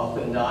father,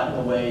 often not in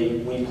the way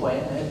we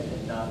plan it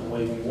and not in the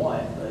way we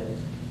want, but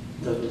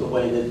the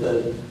way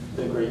that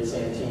the Great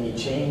Santini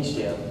changed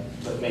him,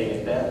 but made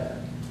it better.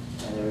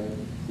 And there,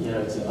 you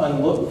know, it's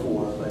unlooked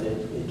for, but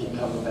it can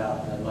come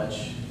about in a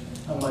much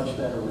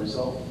better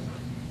result.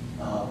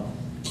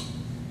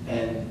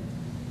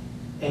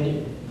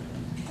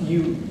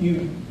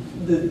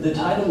 The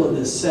title of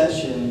this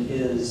session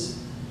is,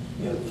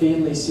 you know,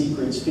 Family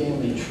Secrets,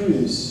 Family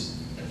Truths.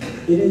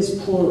 It is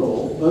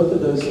plural. Both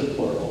of those are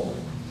plural.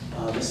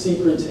 The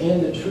secrets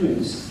and the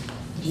truths.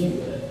 Do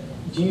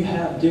you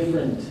have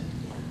different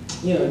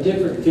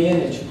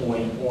vantage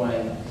point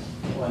on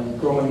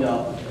growing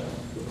up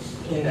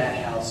in that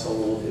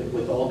household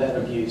with all that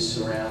abuse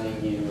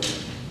surrounding you,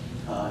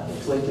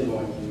 inflicted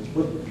on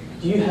you?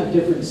 Do you have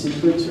different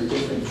secrets or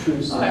different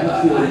truths? I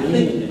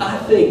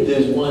think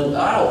there's one.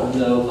 I don't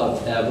know if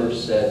I've ever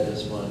said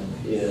this one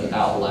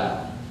out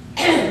loud,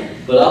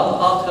 but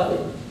I'll tell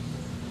you.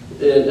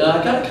 And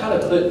I got to kind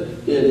of put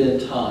it in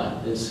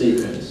time, in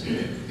sequence.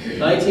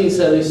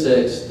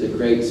 1976, The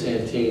Great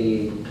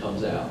Santini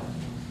comes out.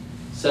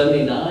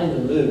 79, the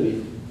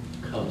movie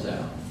comes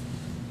out.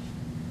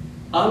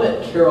 I'm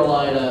at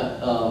Carolina,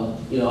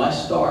 you know, I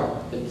start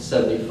at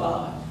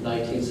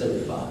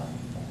 1975.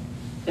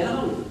 And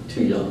I'm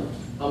too young.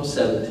 I'm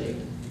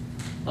 17.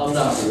 I'm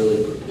not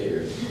really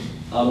prepared.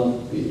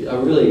 I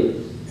really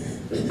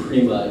am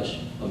pretty much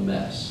a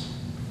mess.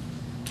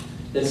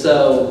 And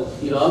so,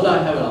 you know, I'm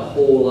not having a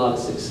whole lot of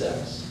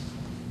success.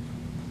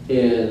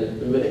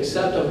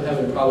 Except I'm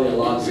having probably a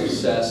lot of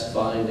success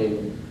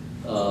finding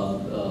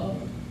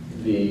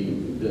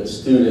the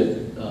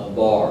student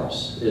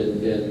bars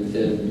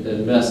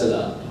and messing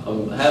up.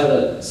 I'm having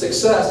a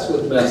success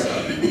with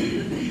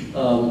messing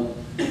up.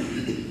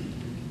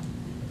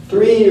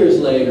 3 years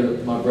later,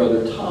 my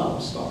brother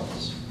Tom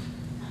starts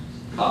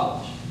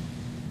college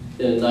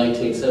in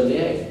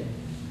 1978,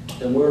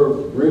 and we're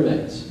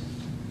roommates.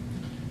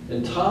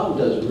 And Tom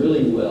does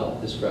really well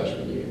his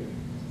freshman year,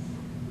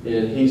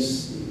 and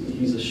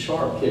he's a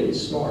sharp kid.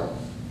 He's smart,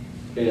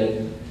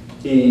 and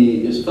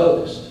he is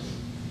focused.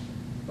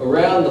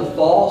 Around the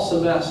fall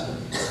semester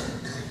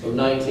of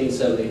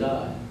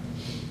 1979,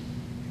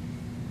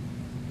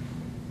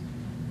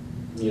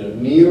 you know,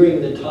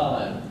 nearing the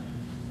time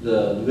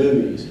the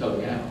movie is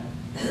coming out,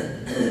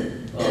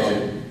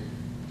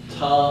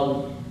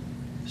 Tom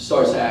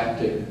starts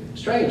acting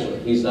strangely.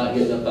 He's not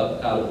getting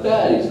up out of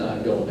bed. He's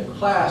not going to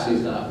class.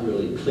 He's not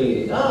really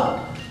cleaning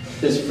up.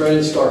 His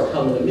friends start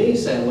coming to me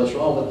saying, "What's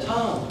wrong with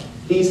Tom?"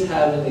 He's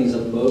having these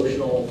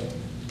emotional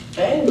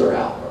anger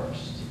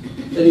outbursts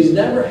that he's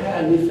never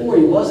had before.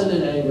 He wasn't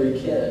an angry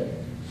kid.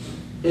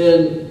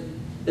 And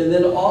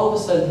then all of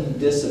a sudden he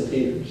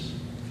disappears.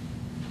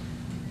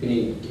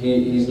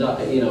 He's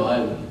not, you know,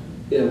 I'm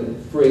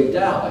freaked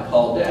out. I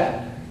call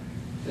Dad.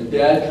 And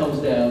Dad comes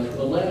down from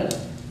Atlanta.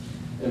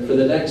 And for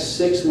the next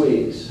 6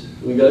 weeks,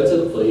 we go to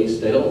the police.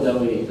 They don't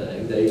know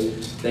anything.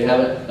 They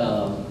haven't,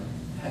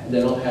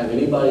 they don't have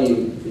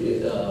anybody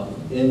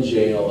in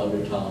jail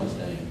under Tom's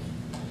name.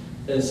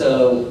 And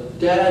so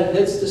Dad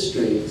hits the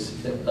streets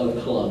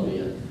of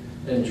Columbia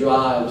and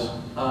drives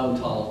I'm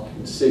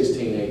talking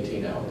 16,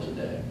 18 hours a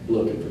day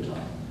looking for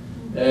Tom.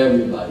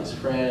 Everybody's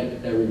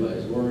frantic,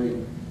 everybody's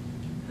worried.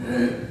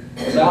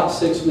 About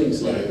 6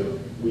 weeks later,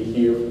 we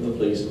hear from the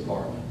police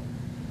department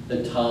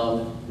that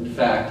Tom, in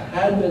fact,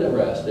 had been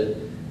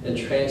arrested and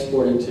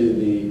transported to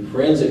the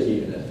forensic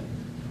unit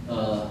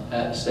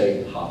at the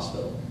state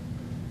hospital.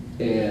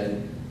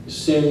 And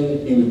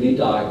soon he would be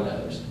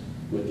diagnosed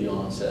with the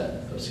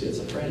onset of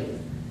schizophrenia.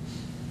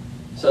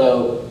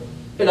 So,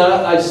 and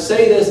I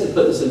say this to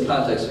put this in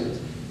context.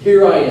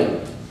 Here I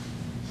am.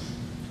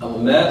 I'm a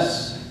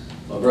mess.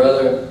 My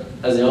brother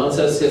has the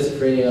onset of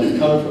schizophrenia. I'm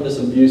coming from this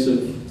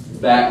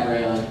abusive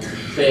background,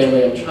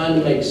 family. I'm trying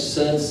to make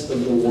sense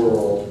of the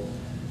world.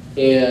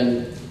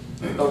 And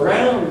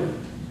around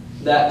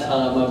that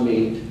time, I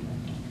meet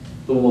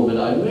the woman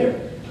I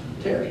married,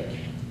 Terry.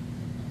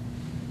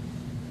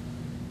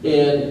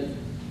 And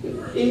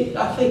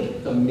I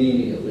think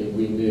immediately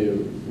we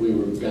knew we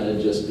were going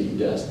to just be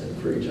destined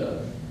for each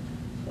other.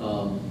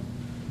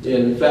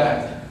 In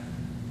fact,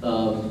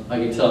 I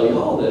can tell you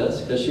all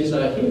this because she's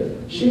not here.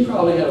 She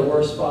probably had a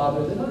worse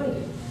father than I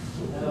did.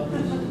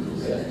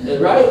 Yeah.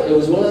 And right? It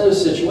was one of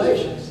those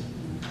situations.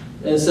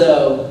 And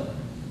so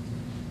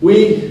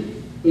we,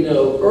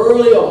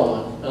 early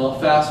on, and I'll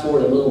fast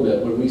forward a little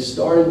bit, when we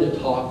started to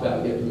talk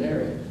about getting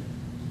married,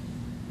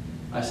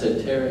 I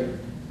said, Terry,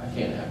 I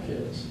can't have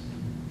kids.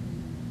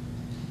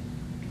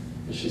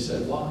 And she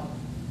said, why?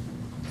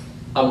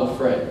 I'm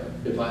afraid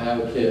if I have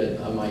a kid,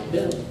 I might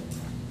hit him.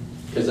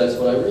 Because that's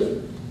what I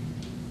read.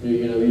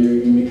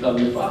 You become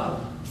your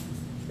father.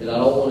 And I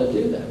don't want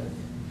to do that.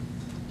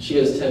 She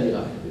goes, Tim, you're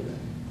not going to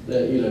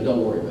do that.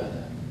 Don't worry about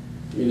that.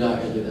 You're not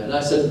going to do that. And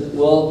I said,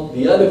 well,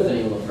 the other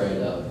thing I'm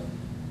afraid of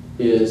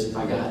is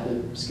I got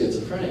the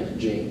schizophrenic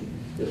gene.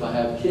 If I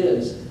have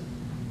kids,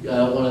 I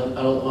don't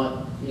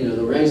want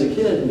to raise a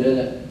kid and then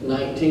at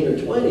 19 or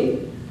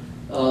 20,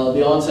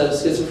 the onset of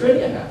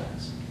schizophrenia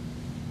happens.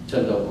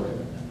 Tim, don't worry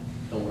about that.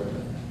 Don't worry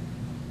about that.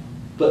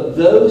 But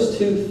those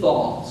two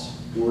thoughts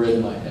were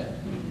in my head.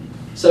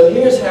 So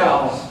here's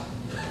how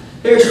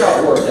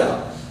it worked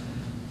out.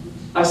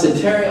 I said,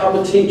 Terry, I'm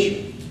a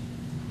teacher.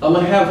 I'm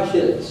going to have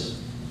kids.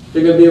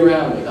 They're going to be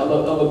around me. I'm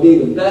going to be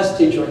the best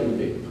teacher I can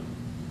be.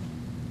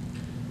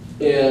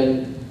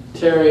 And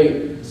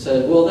Terry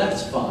said, well,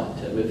 that's fine,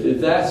 Tim. If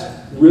that's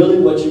really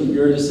what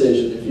your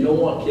decision, if you don't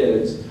want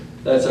kids,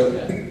 that's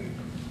okay.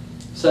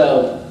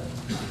 So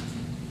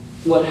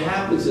what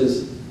happens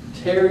is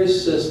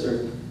Terry's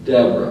sister,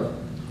 Deborah,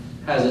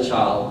 has a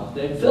child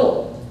named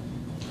Philip.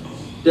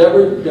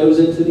 Deborah goes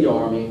into the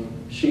Army.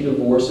 She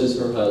divorces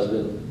her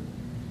husband.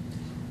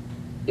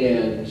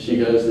 And she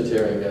goes to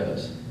Terry and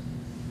goes,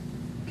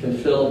 can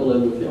Philip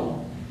live with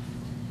y'all?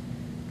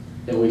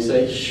 And we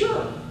say,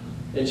 sure.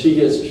 And she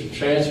gets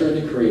transferred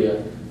to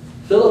Korea.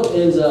 Philip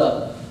ends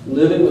up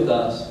living with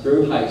us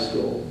through high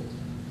school.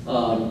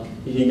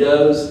 He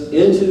goes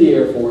into the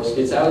Air Force,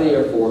 gets out of the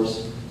Air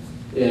Force,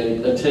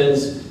 and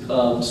attends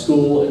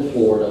school in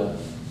Florida,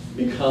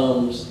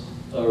 becomes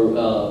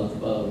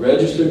a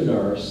registered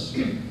nurse,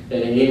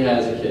 and he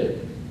has a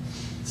kid.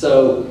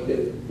 So,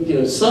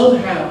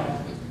 somehow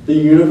the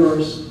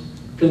universe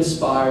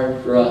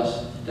conspired for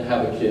us to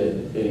have a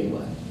kid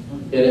anyway.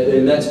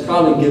 And that's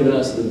probably given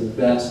us the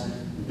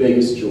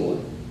biggest joy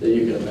that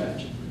you can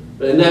imagine.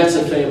 And that's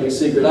a family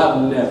secret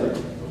I've never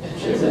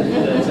shared.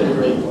 That's a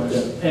great point.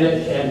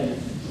 And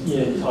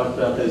you talked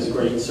about those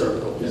great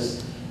circles.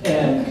 Yes.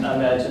 And I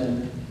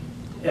imagine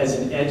as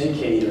an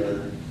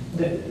educator,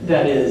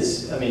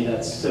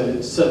 that's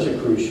such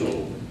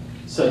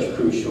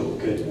crucial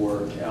good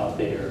work out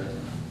there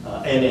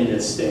and in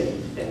this state.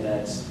 And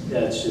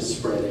that's just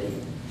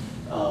spreading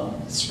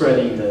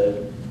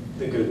the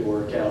good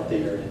work out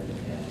there. And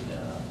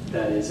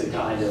that is a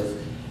kind of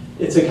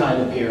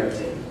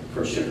parenting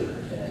for sure,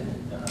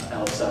 and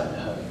outside the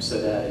home. So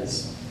that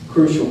is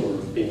crucial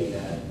work, being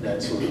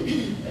that sort of,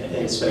 and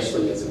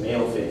especially as a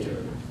male figure,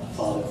 a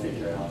father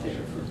figure out there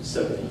for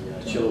so many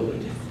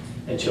children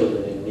and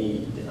children in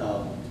need.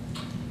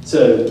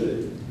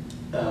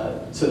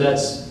 So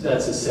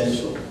that's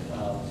essential.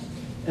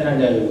 And I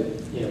know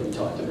we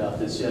talked about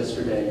this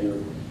yesterday.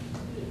 You're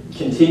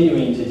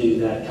continuing to do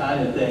that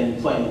kind of thing,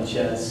 playing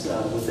chess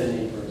with the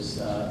neighbors.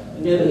 The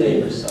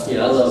neighbors' side.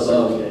 Yeah, I love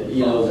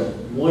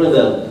one of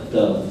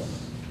the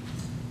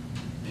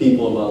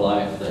people in my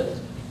life that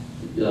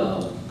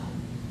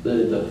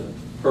the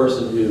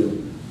person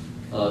who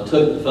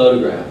took the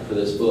photograph for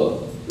this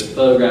book. The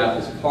photograph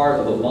is part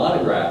of a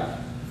monograph,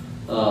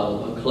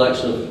 a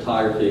collection of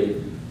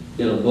photography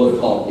in a book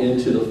called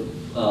Into the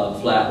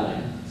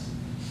Flatlands.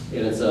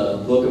 And it's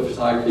a book of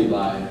photography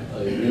by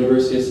a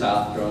University of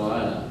South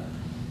Carolina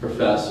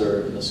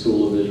professor in the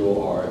School of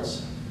Visual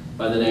Arts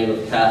by the name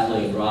of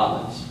Kathleen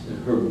Robbins.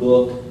 And her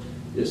book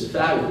is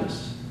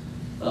fabulous.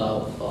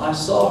 I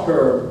saw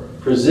her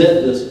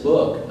present this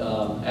book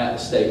at the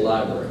State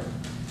Library.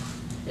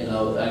 And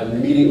I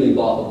immediately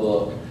bought the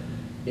book,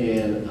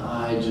 and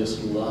I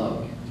just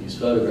loved these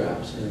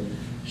photographs. And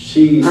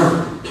she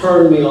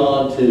turned me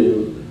on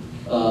to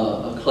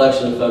a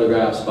collection of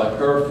photographs by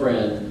her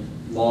friend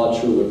Maud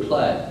Schuler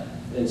Clay.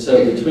 And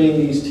so between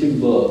these two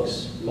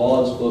books,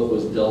 Maud's book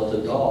was Delta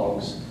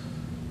Dogs,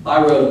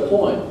 I wrote a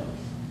poem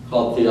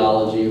called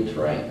Theology of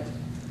Terrain.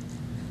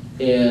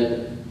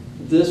 And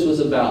this was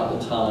about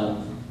the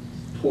time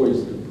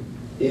towards the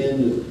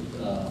end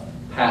of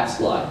Pat's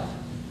life.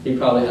 He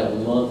probably had a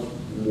month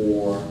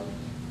more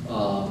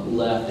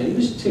left, and he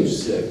was too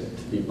sick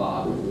to be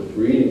bothered with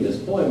reading this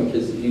poem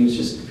because he was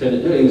just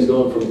couldn't do it. He was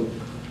going from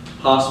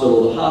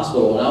hospital to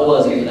hospital, and I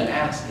wasn't going to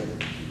ask him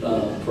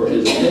for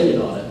his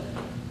opinion on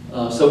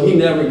it. So he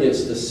never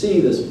gets to see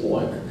this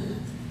poem.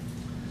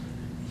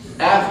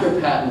 After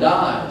Pat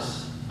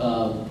dies,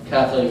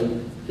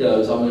 Kathleen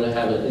goes, I'm going to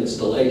have an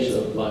installation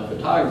of my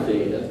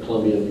photography at the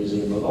Columbia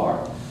Museum of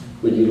Art.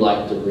 Would you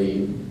like to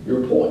read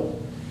your poem?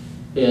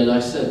 And I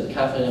said,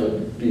 Kathleen, that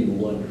would be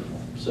wonderful.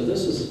 So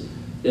this is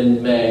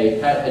in May.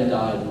 Pat had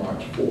died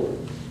March 4th.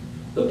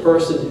 The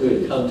person who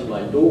had come to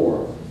my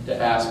door to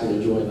ask me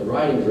to join the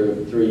writing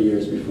group 3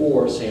 years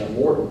before, Sam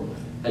Morton,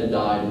 had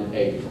died in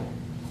April.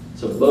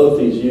 So both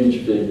these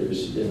huge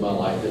figures in my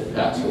life had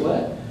passed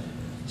away.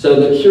 So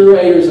the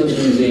curators of the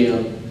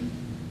museum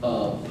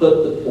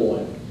put the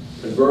poem,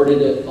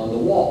 converted it on the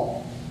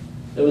wall.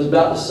 It was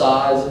about the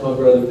size of my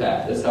brother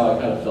Pat. That's how I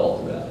kind of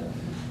felt about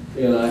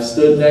it. And I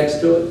stood next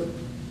to it,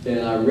 and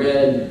I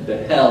read the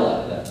hell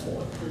out of that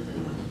poem.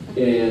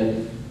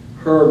 And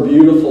her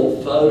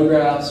beautiful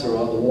photographs are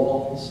on the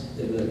walls,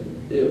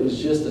 and it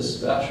was just a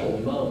special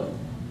moment.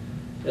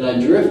 And I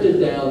drifted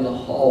down the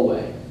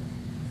hallway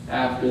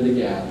after the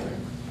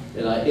gathering,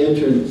 and I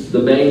entered the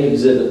main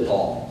exhibit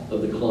hall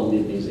of the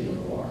Columbia Museum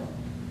of Art.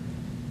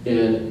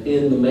 And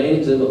in the main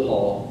exhibit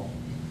hall,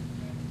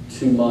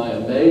 to my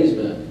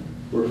amazement,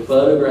 were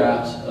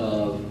photographs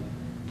of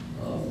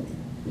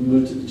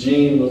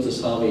Jean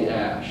Mutasami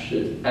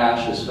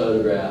Ash's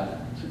photograph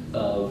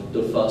of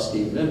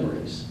Dufusky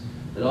Memories.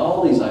 And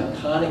all these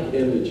iconic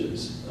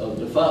images of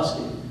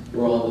Dufusky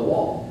were on the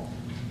wall.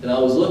 And I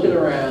was looking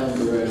around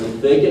the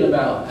room, thinking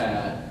about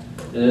Pat,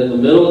 and in the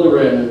middle of the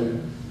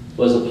room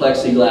was a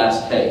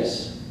plexiglass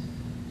case.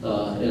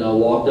 And I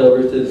walked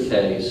over to the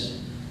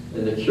case,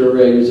 and the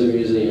curators of the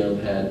museum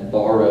had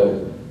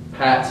borrowed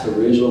Pat's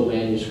original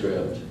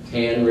manuscript,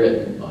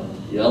 handwritten on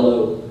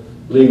yellow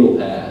legal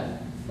pad,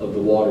 of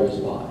The Water is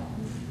Wide.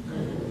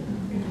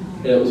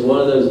 And it was one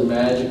of those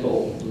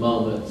magical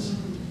moments,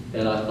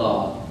 and I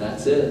thought,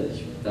 that's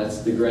it.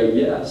 That's the great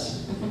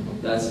yes.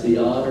 That's the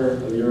honor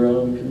of your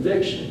own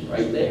conviction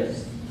right there.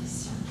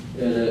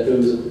 And it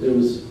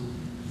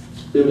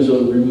was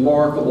a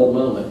remarkable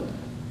moment.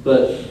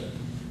 But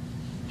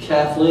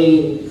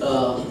Kathleen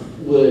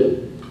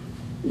would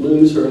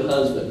lose her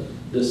husband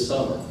this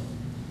summer.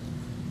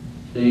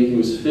 He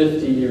was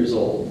 50 years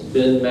old.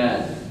 Ben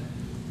Madden,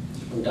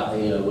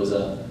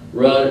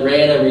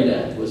 ran every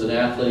day. Was an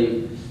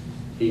athlete.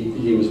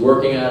 He was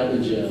working out at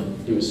the gym.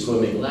 He was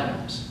swimming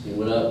laps. He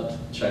went up to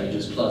change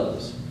his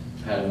clothes,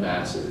 had a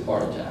massive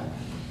heart attack,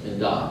 and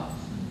died.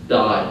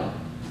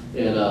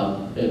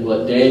 And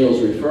what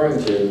Daniel's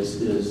referring to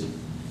is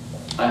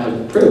I had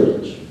the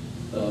privilege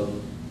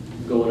of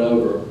going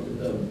over.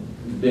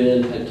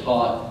 Ben had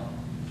taught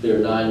their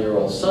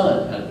 9-year-old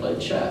son how to play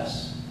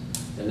chess.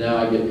 And now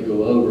I get to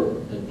go over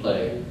and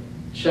play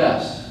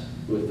chess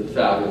with the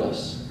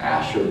fabulous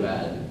Asher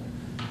Madden.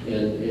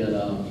 And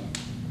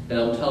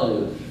I'm telling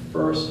you, the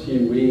first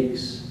few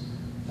weeks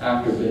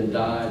after Ben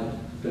died,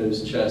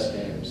 those chess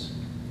games,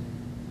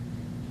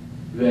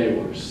 they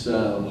were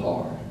so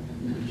hard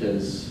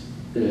because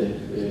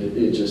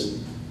it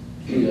just,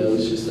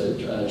 it's just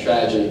a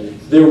tragedy.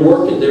 They're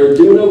working, they're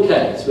doing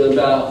okay. It's been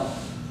about,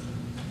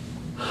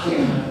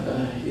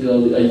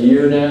 a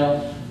year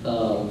now,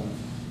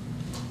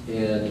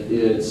 and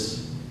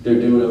they're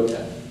doing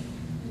okay.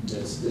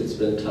 It's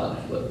been tough,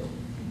 but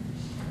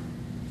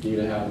you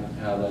know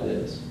how that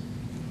is.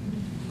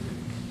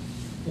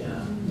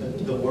 Yeah,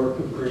 the work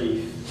of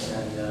grief,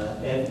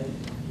 and it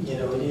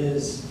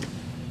is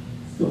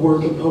the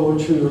work of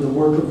poetry or the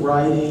work of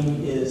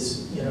writing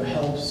is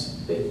helps.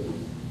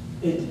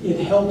 It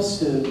helps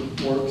to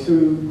work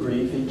through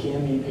grief. It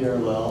can be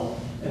parallel,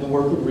 and the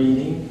work of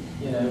reading,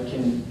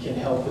 can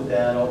help with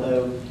that.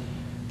 Although,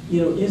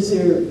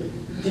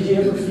 did you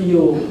ever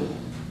feel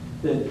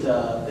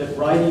that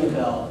writing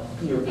about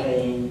your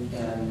pain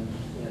and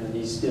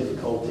these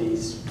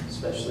difficulties,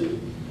 especially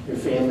your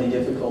family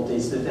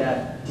difficulties,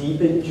 that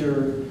deepened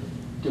your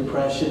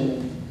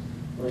depression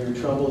or your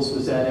troubles?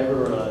 Was that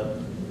ever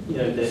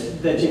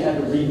that you had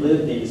to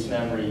relive these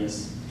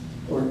memories,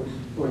 or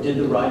did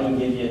the writing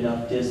give you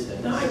enough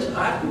distance?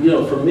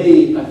 No, for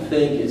me, I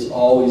think it's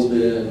always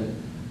been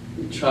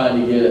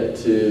trying to get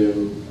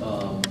to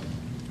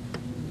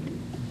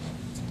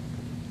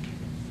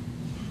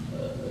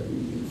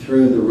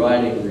through the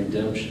writing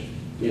redemption.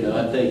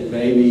 I think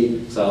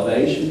maybe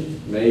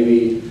salvation,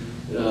 maybe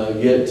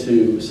get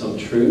to some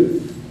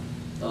truth,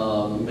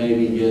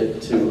 maybe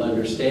get to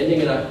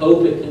understanding, and I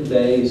hope it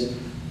conveys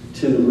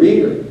to the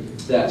reader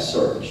that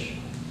search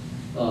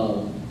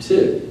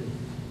too.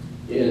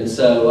 And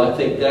so I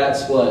think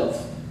that's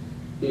what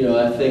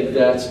I think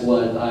that's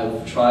what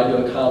I've tried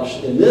to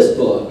accomplish in this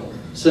book.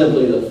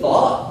 Simply the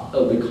thought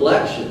of the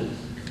collection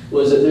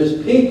was that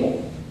there's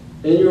people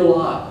in your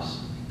lives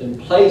and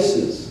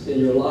places in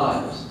your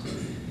lives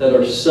that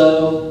are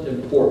so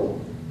important,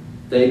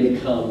 they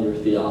become your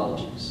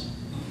theologies.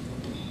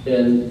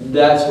 And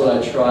that's what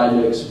I tried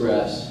to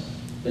express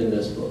in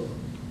this book.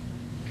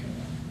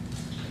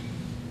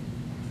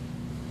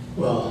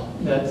 Well,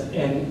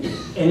 and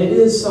it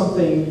is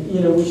something,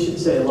 we should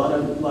say a lot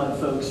of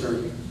folks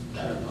are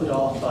kind of put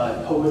off by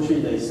poetry.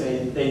 They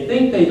say they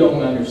think they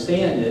don't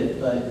understand it,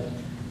 but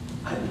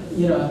I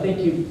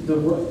think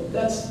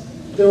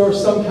there are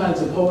some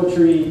kinds of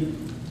poetry.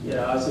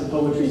 I was a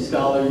poetry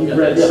scholar. You've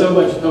read so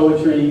much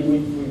poetry. We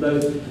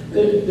both.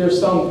 There's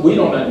some we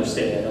don't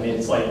understand. I mean,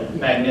 it's like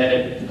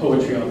magnetic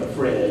poetry on the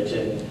fridge,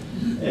 and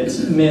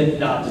it's meant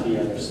not to be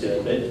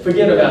understood. But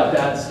forget about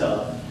that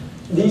stuff.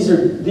 These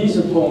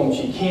are poems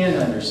you can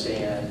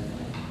understand.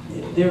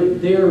 They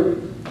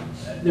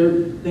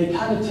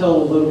kind of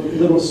tell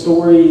little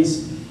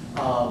stories,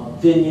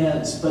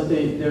 vignettes, but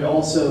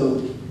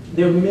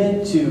they're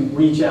meant to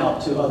reach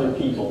out to other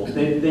people.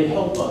 They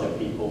help other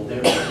people.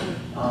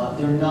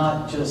 They're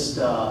not just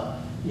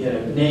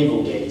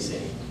navel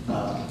gazing,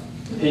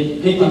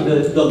 picking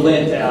the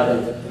lint out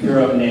of your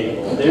own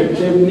navel.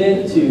 They're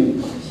meant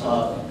to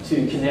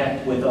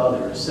connect with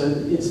others. So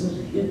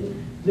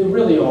they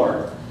really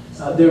are.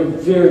 They're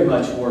very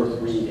much worth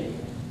reading.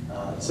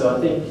 So I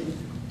think,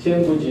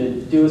 Tim, would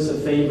you do us a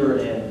favor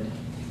and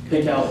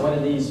pick out one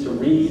of these to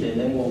read, and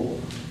then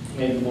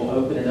maybe we'll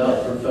open it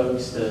up for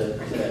folks to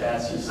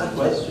ask you some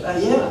questions.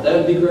 Yeah, that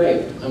would be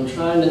great. I'm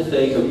trying to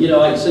think of,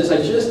 since I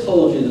just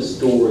told you the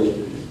story of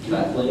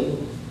Kathleen,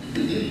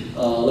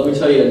 let me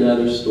tell you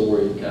another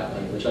story of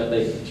Kathleen, which I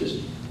think just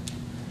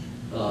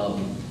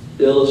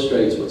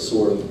illustrates what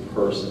sort of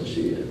person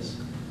she is.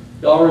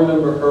 Y'all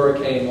remember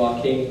Hurricane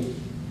Joaquin?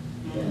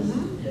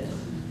 Yes.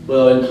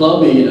 Well, in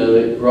Columbia,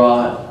 it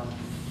brought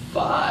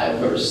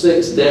 5 or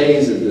 6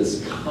 days of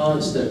this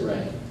constant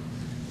rain.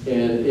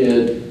 And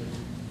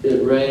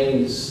it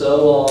rained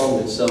so long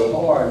and so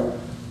hard,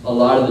 a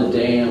lot of the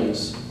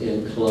dams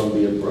in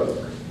Columbia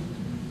broke.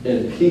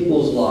 And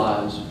people's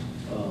lives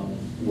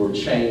were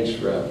changed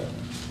forever.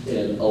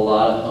 And a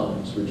lot of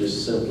homes were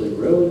just simply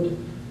ruined.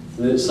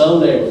 And then some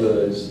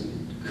neighborhoods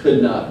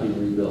could not be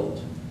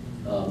rebuilt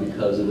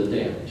because of the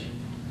damage.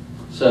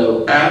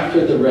 So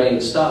after the rain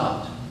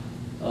stopped,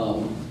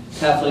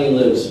 Kathleen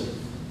lives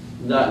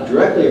not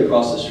directly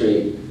across the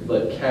street,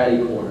 but catty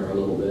corner a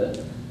little bit.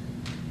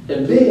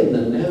 And being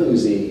the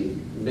nosy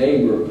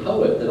neighbor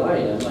poet that I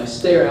am, I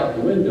stare out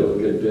the window a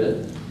good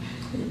bit.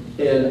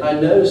 And I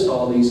noticed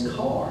all these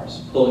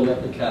cars pulling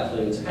up to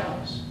Kathleen's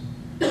house.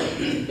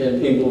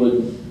 And people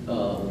would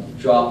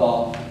drop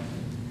off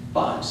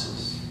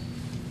boxes.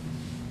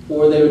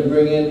 Or they would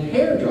bring in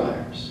hair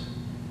dryers.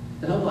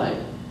 And I'm like,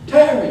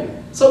 Terry,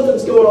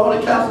 something's going on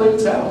at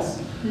Kathleen's house.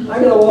 I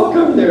gotta walk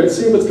over there and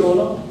see what's going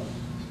on.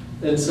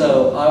 And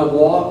so I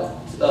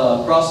walked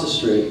across the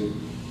street,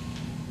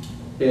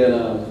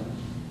 and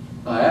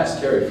I asked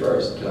Terry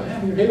first, can I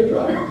have your hair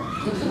dryer?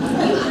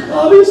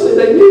 Obviously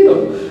they need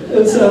them.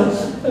 And so,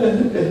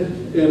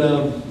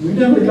 we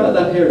never got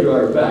that hair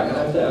dryer back.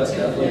 I have to ask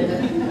Kathleen.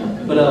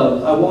 But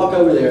I walk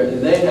over there,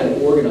 and they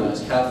had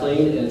organized,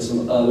 Kathleen and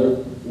some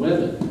other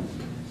women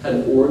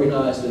had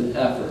organized an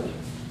effort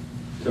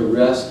to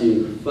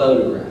rescue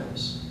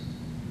photographs,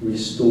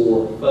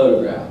 restore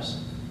photographs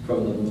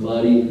from the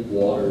muddy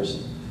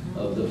waters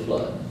of the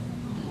flood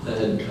that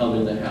had come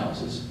into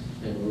houses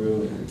and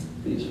ruined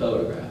these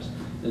photographs.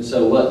 And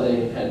so what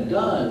they had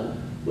done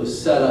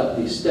was set up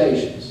these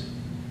stations.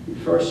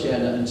 First you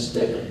had to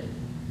unstick them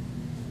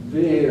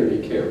very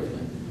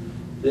carefully.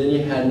 Then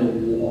you had to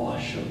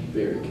wash them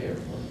very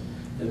carefully.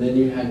 And then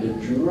you had to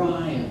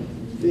dry them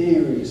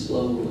very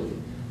slowly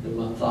and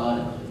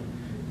methodically.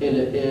 And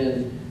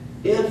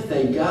if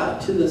they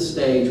got to the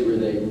stage where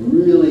they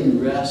really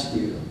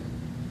rescued them,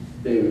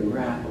 they would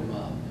wrap them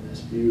up in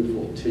this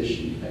beautiful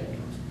tissue paper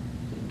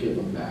and give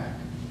them back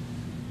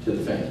to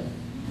the family.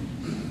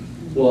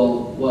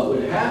 Well, what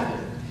would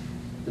happen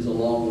is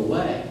along the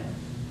way,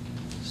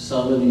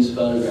 some of these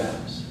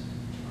photographs,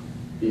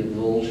 the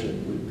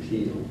emulsion would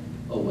peel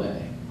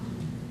away.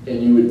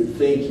 And you would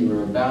think you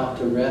were about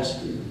to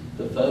rescue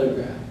the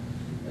photograph,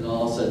 and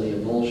all of a sudden the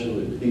emulsion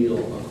would peel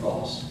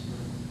across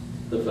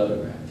the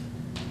photograph.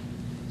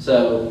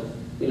 So,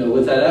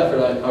 with that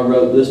effort, I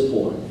wrote this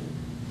poem.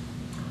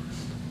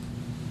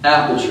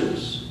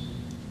 Apertures.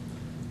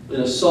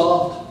 In a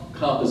soft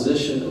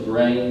composition of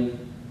rain,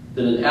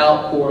 then an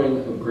outpouring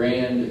of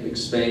grand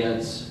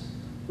expanse,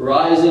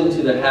 rising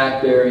to the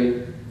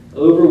hackberry,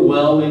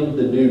 overwhelming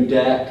the new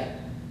deck,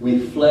 we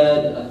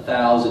fled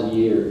 1,000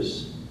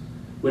 years.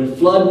 When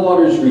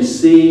floodwaters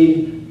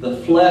recede, the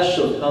flesh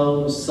of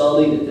homes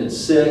sullied and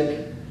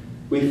sick,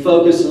 we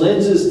focus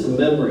lenses to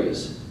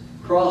memories,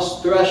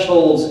 cross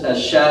thresholds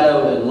as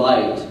shadow and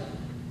light,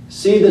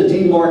 see the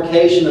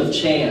demarcation of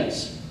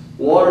chance,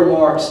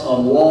 watermarks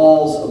on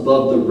walls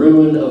above the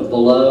ruin of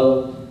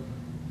below.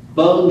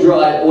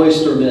 Bone-dry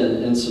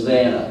oystermen in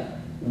Savannah,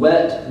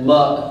 wet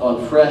muck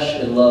on fresh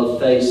and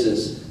loved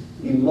faces,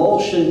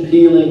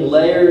 emulsion-peeling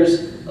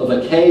layers of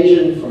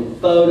occasion from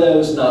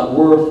photos not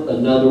worth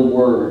another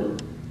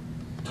word.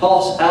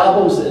 Toss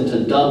albums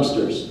into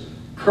dumpsters,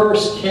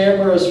 curse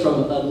cameras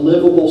from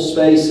unlivable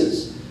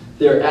spaces,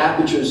 their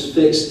apertures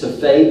fixed to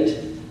fate.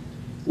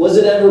 Was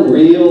it ever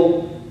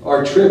real,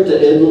 our trip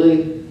to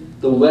Italy,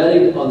 the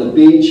wedding on the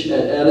beach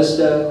at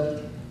Edisto?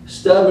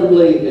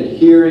 Stubbornly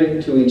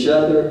adhering to each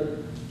other,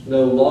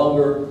 no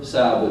longer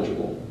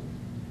salvageable.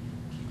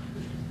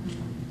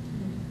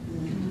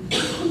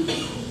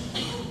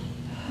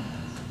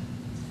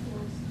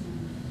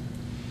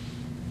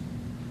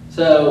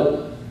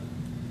 So,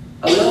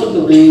 I love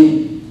to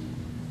read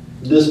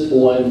this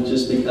poem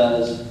just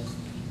because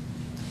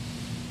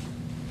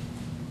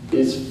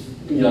it's,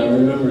 I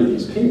remember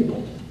these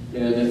people.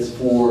 And it's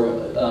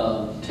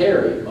for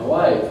Terry, my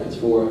wife. It's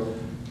for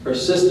her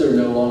sister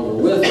no longer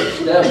with us,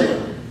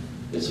 Deborah.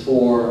 It's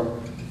for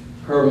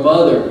her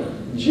mother,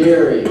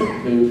 Jerry,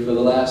 who for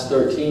the last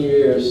 13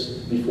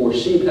 years before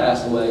she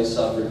passed away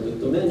suffered with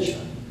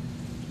dementia.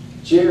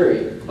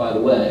 Jerry, by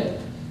the way,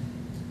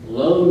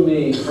 loaned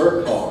me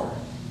her car.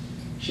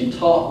 She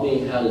taught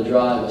me how to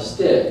drive a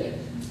stick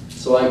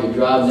so I could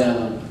drive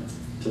down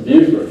to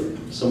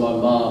Beaufort so my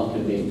mom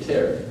could meet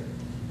Terry.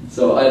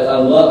 So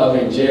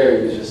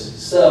Jerry was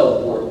just so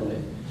important to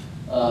me.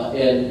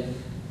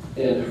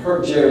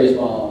 And Jerry's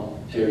mom,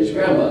 Terry's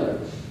grandmother,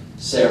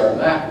 Sarah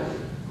McAvoy.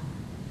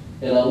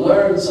 And I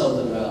learned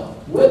something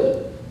about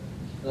women.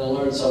 And I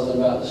learned something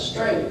about the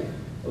strength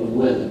of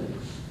women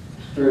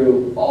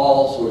through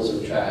all sorts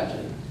of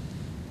tragedy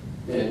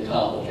and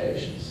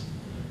complications.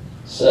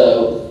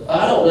 So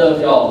I don't know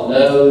if y'all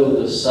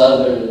know the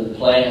southern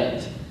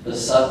plant, the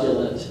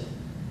succulent,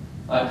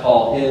 I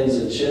call hens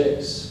and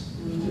chicks.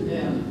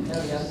 Yeah.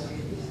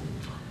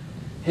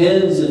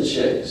 Hens and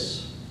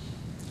chicks.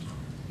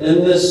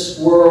 In this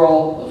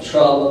swirl of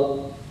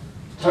trouble,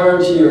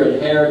 turn to your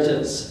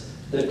inheritance,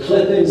 the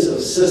clippings of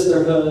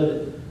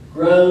sisterhood,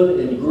 grown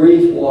in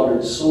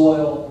grief-watered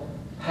soil,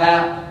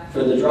 pap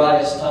for the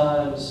driest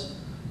times,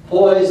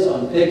 poised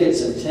on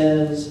pickets and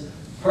tins,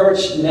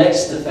 perched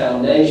next to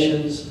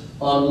foundations,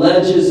 on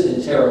ledges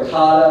in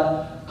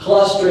terracotta,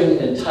 clustering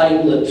in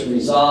tight-lipped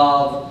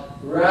resolve,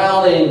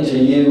 rallying to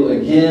you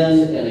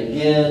again and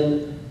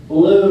again,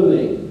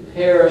 blooming,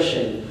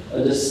 perishing, a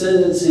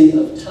descendancy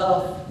of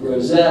tough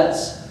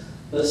rosettes,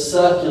 the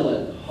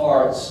succulent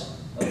hearts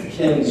of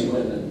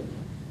kinswomen.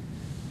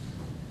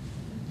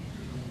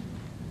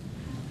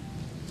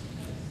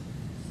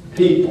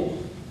 People,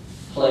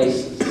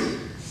 places.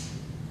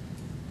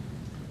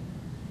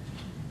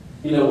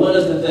 One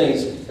of the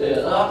things,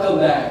 and I'll go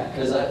back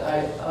because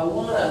I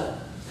want to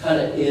kind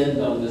of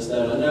end on this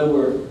note. I know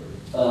we're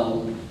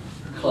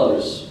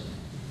close.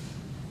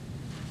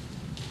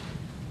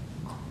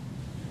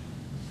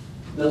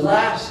 The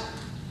last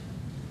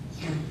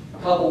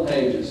couple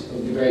pages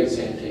of the Great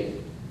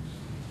Santini,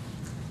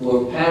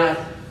 where Pat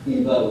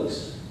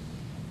evokes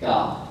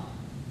God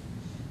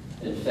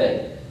and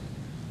faith.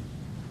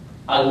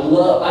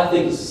 I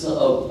think it's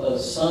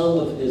some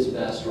of his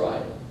best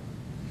writing.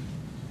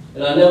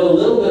 And I know a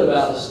little bit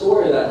about the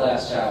story of that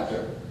last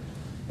chapter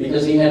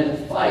because he had to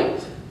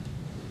fight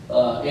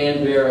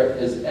Ann Barrett,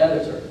 his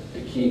editor,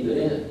 to keep it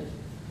in.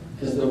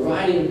 Because the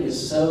writing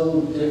is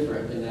so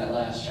different in that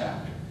last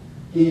chapter.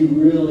 He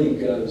really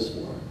goes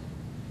for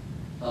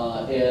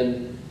it.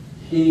 And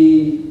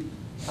he,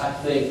 I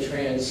think,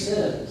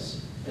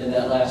 transcends in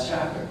that last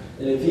chapter.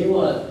 And if you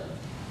want to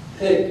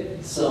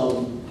pick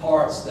some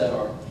parts that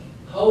are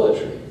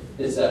poetry,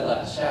 it's that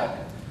last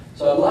chapter.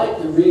 So I'd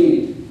like to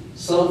read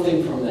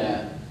something from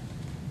that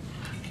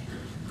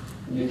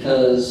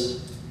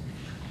because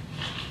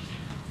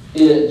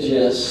it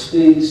just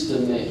speaks to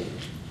me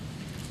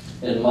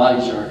in my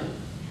journey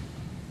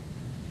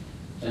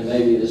and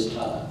maybe this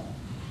time.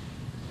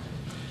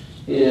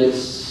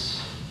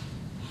 It's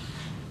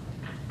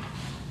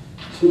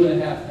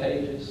 2.5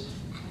 pages.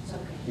 It's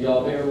okay.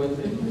 Y'all bear with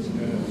me?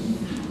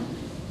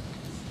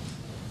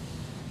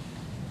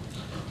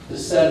 To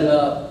set it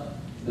up,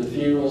 the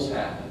funerals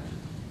happened.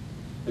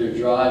 They're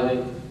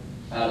driving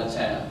out of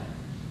town.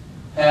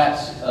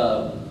 Pat's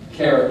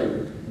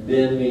character,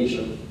 Ben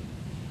Meacham,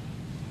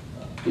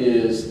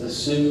 is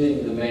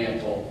assuming the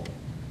mantle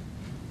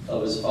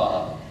of his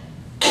father.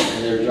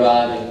 And they're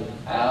driving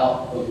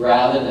out of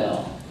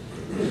Ravenel,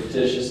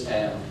 fictitious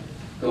town,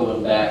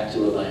 going back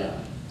to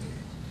Atlanta.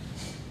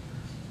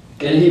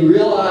 And he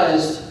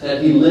realized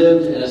that he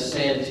lived in a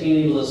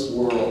Santini-less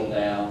world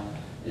now,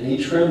 and he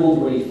trembled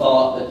when he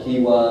thought that he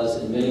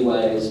was, in many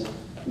ways,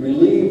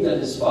 relieved that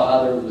his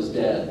father was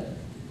dead.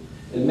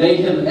 It made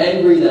him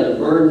angry that a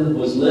burden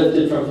was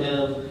lifted from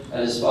him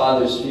at his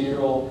father's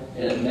funeral,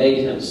 and it made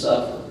him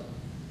suffer.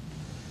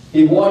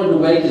 He wanted to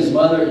wake his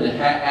mother and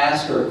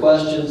ask her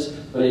questions,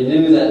 but he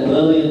knew that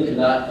Lillian could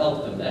not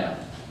help him now.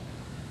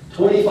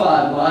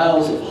 25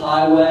 miles of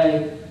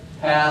highway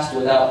passed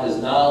without his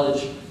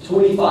knowledge,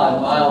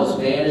 25 miles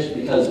vanished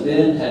because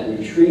Ben had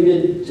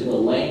retreated to the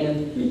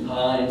land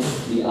behind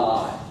the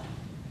eye.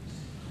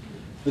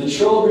 The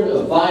children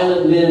of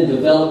violent men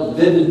developed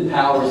vivid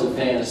powers of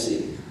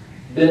fantasy.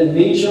 Ben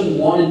Meacham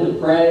wanted to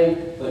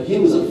pray, but he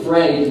was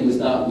afraid he was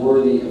not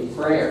worthy of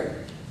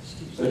prayer.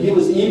 But he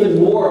was even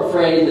more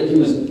afraid that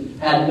he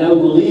had no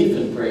belief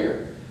in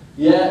prayer.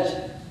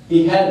 Yet,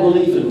 he had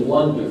belief in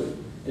wonder.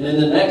 And in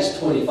the next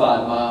 25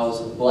 miles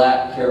of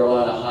Black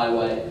Carolina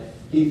highway,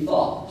 he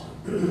thought,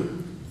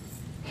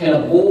 can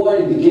a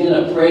boy begin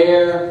a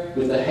prayer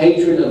with the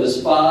hatred of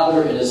his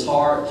father in his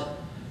heart?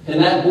 Can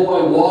that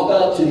boy walk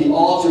up to the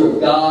altar of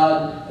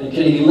God, and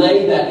can he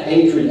lay that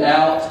hatred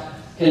out?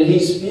 Can he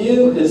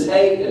spew his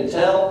hate and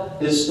tell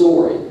his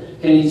story?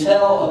 Can he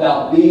tell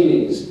about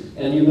beatings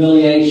and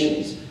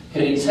humiliations?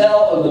 Can he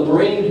tell of the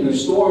Marine who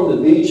stormed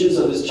the beaches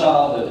of his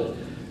childhood?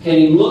 Can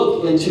he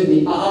look into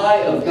the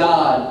eye of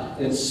God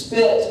and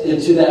spit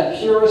into that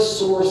purest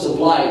source of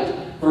light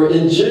for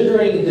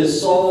engendering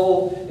his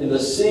soul in the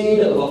seed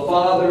of a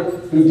father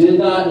who did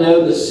not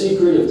know the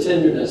secret of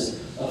tenderness,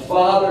 a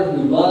father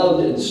who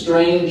loved in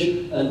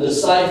strange,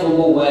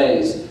 undecipherable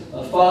ways,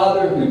 a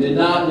father who did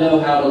not know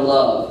how to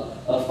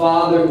love, a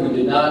father who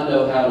did not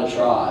know how to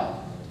try?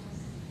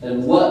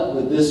 And what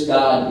would this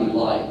God be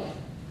like?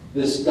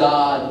 This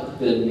God,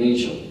 Ben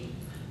Meacham.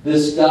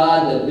 This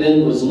God that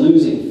Ben was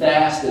losing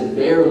fast and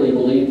barely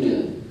believed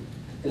in.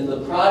 In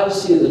the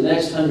privacy of the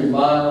next 100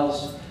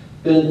 miles,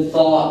 Ben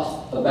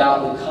thought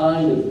about the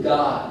kind of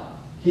God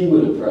he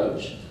would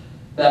approach.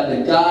 That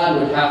the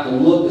God would have to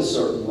look a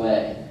certain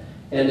way.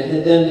 And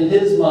in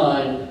his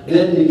mind,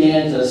 Ben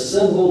began to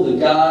assemble the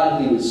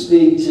God he would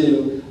speak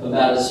to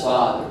about his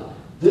father.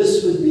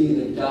 This would be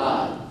the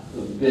God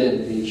of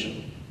Ben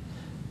Meacham.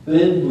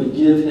 Ben would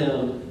give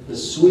him the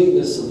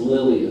sweetness of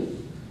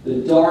Lillian, the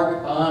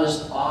dark,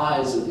 honest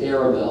eyes of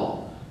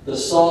Arabelle, the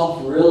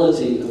soft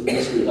virility of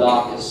Mr.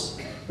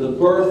 Dacus, the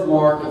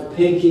birthmark of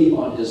Pinky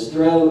on his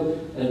throat,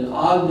 and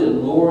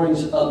Ogden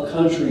Loring's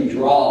upcountry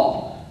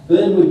drawl.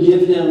 Ben would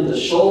give him the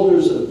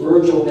shoulders of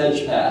Virgil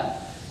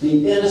Hedgepath,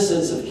 the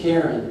innocence of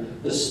Karen,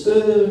 the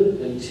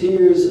spoon and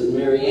tears of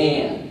Mary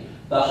Ann,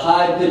 the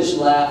high-pitched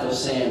laugh of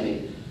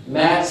Sammy,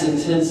 Matt's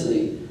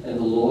intensity, and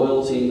the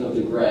loyalty of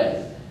the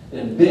Gray.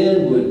 And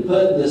Ben would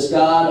put this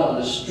God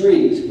on a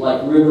street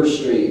like River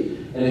Street,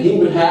 and he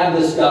would have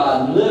this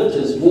God lift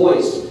his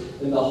voice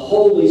in the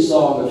holy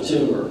song of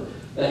Toomer.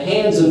 The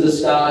hands of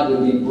this God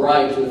would be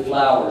bright with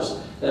flowers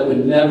that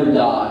would never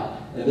die.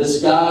 And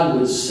this God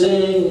would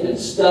sing and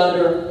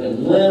stutter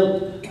and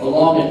limp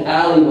along an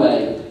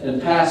alleyway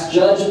and pass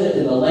judgment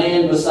in the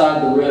land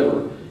beside the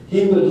river.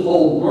 He would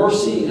hold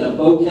mercy in a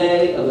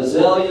bouquet of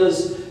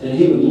azaleas, and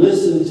he would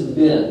listen to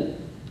Ben.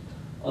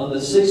 On the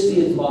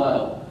 60th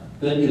mile,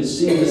 Ben could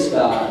see this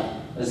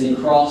God as he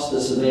crossed the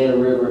Savannah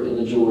River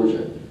into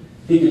Georgia.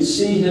 He could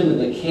see him in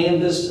the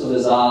canvas of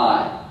his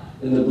eye,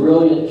 in the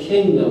brilliant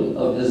kingdom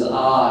of his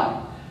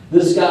eye.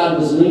 This God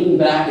was leaning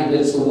back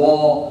against the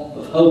wall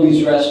of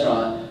Hobie's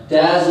restaurant,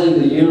 dazzling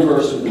the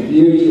universe with the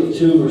beauty of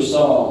Toomer's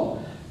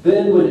song.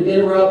 Ben would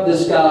interrupt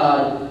this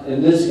God,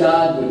 and this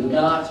God would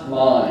not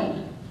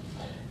mind.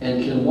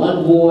 And can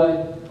one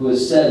boy who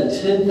has said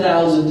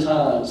 10,000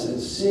 times in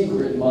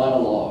secret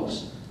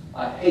monologues,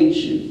 I hate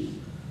you,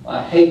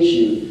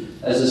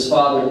 as his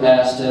father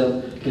passed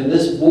him, can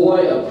this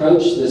boy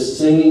approach this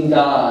singing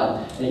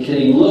God, and can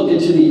he look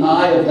into the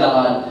eye of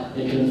God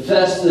and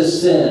confess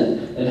this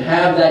sin, and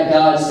have that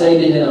God say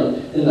to him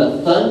in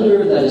the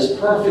thunder that is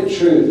perfect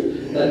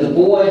truth, that the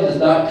boy has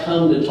not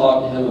come to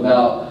talk to him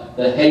about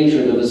the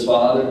hatred of his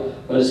father,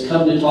 but has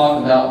come to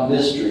talk about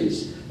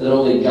mysteries that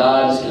only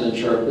gods can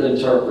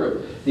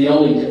interpret,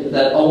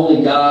 that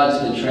only gods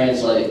can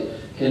translate.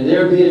 Can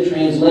there be a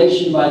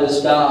translation by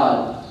this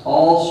God,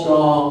 all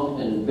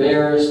strong and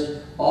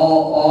embarrassed,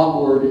 all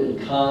awkward and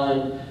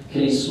kind?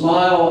 Can he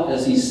smile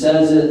as he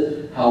says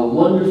it? How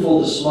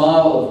wonderful the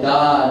smile of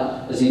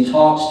God as he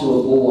talks to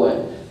a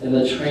boy. And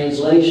the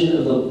translation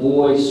of the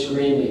boy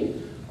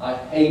screaming, I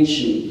hate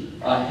you,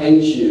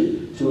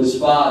 to his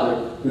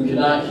father who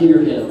cannot hear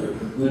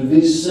him, would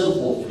be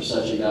simple for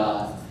such a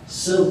God.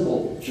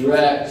 Simple,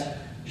 direct,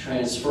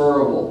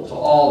 transferable to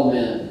all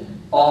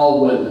men,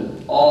 all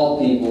women, all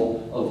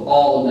people of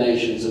all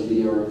nations of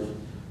the earth.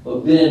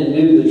 But Ben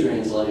knew the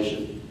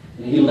translation,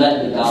 and he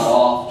let the God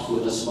off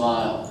with a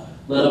smile.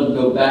 Let him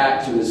go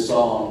back to his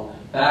song,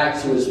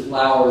 back to his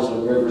flowers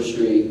on River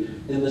Street,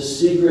 in the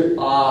secret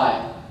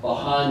eye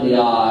behind the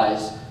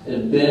eyes,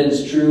 in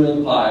Ben's true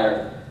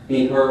empire,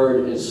 he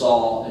heard and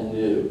saw and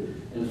knew.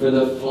 And for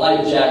the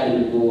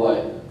flight-jacketed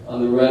boy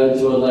on the road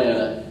to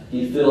Atlanta,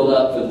 he filled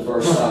up for the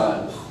first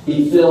time.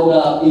 He filled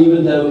up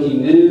even though he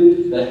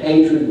knew the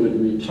hatred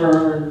would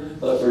return,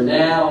 but for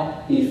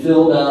now, he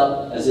filled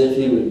up as if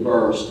he would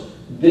burst.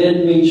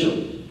 Ben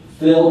Meacham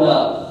filled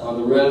up on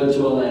the road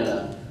to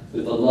Atlanta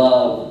with the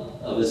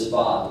love of his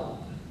father,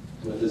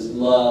 with his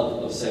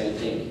love of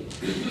Santini.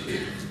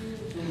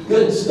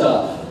 Good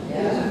stuff.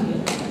 Yeah.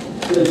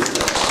 Good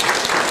stuff.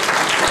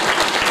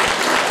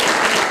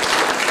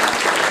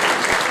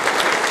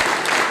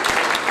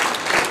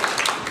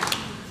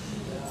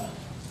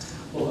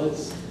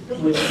 Do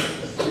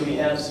we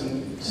have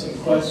some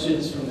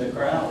questions from the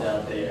crowd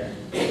out there?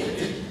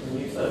 From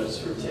you folks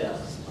for Tim?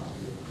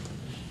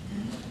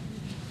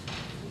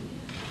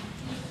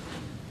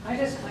 I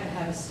just might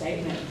have a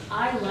statement.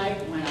 I like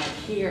when I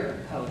hear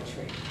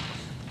poetry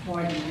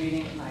more than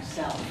reading it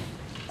myself.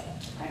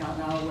 I don't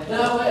know whether...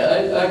 No,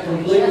 I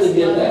completely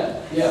get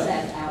that. Yeah.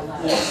 Said out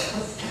loud.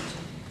 Yeah.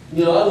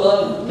 You know, I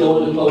love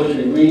going to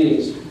poetry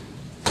readings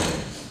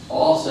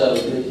also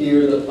to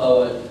hear the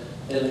poet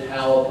and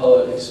how a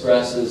poet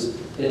expresses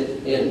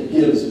and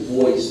gives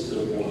voice to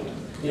the poem.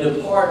 You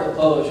know, part of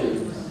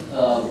poetry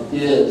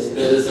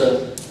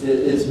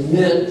it's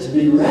meant to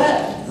be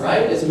read,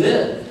 right? It's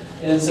meant.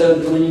 And so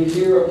when you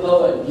hear a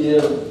poet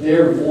give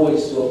their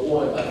voice to a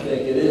poem, I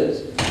think it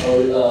is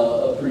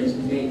a pretty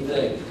neat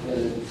thing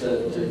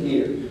to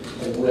hear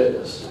and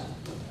witness.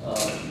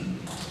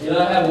 You know,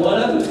 I have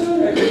one other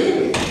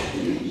thing,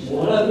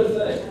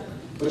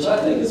 which I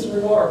think is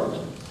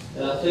remarkable.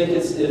 And I think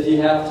it's, if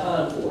you have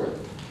time for it,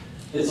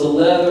 it's a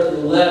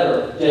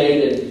letter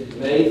dated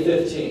May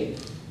 15,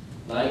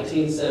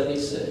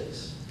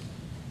 1976.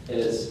 And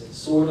it's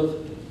sort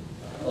of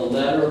a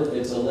letter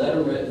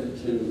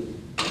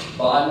written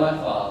by my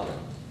father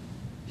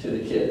to the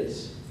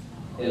kids.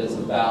 And it's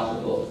about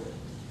the book.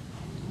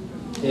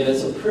 And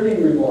it's a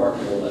pretty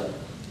remarkable letter.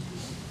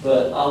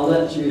 But I'll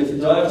let you,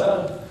 do I have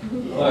time?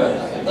 All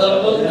right.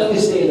 Let me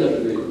stand up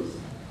and read it.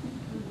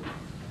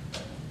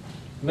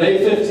 May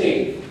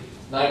 15,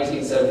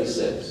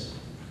 1976.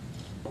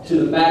 To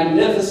the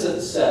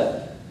Magnificent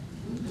Seven.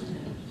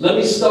 Let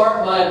me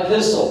start my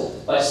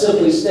epistle by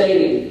simply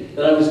stating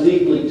that I was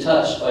deeply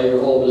touched by your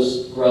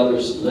oldest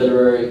brother's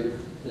literary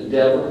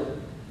endeavor.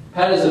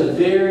 Pat is a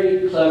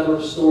very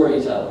clever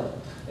storyteller,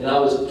 and I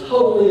was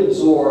totally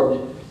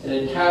absorbed and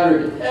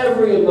encountered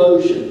every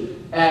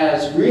emotion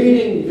as,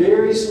 reading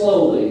very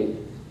slowly,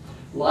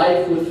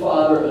 life with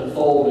Father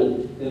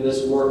unfolded in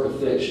this work of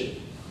fiction.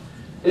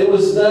 It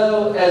was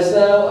as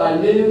though I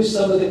knew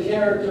some of the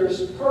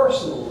characters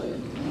personally.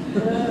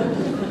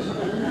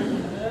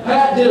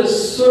 Pat did a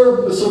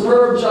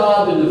superb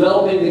job in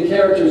developing the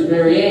characters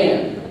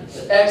Marianne,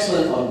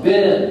 excellent on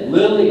Ben,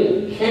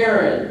 Lillian,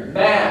 Karen,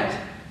 Matt.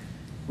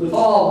 With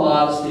all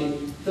modesty,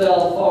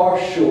 fell far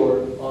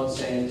short on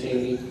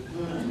Santini,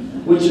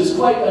 which is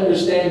quite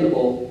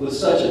understandable with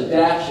such a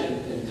dashing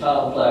and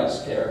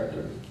complex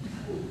character.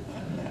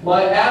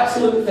 My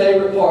absolute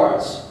favorite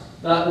parts,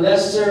 not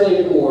necessarily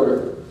in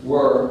order,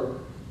 were,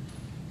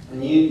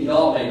 and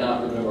y'all may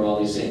not remember all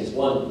these scenes.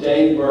 1,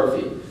 Dave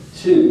Murphy.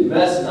 2,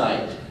 mess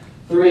night.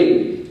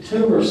 3,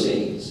 tumor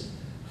scenes.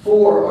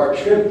 4, our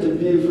trip to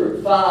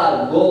Beaufort.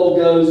 5, Bull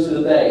goes to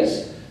the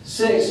base.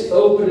 6,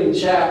 opening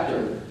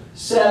chapter.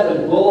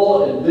 7,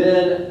 Bull and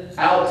Ben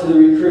out to the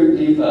recruit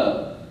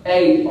depot.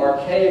 8,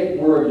 archaic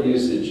word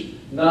usage.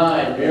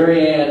 9,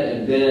 Marianne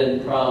and Ben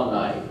prom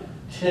night.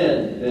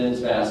 10, Ben's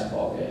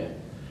basketball game.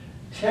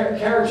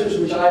 Characters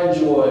which I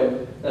enjoy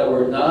that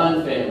were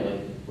non-family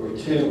were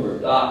Tumor,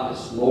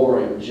 Docus,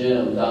 Loring,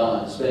 Jim,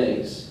 Don,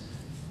 Spinks.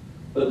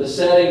 But the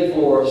setting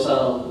for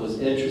some was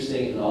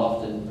interesting and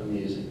often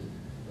amusing.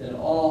 In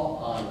all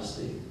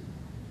honesty,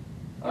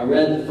 I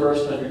read the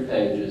first 100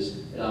 pages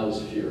and I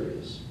was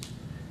furious.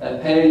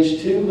 At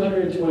page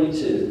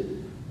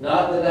 222,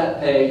 not that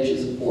page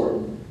is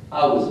important,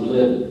 I was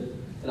livid,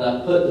 and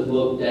I put the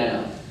book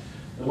down.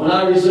 And when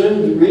I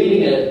resumed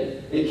reading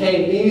it, it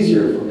came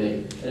easier for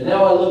me. And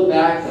now I look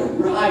back, the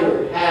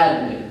writer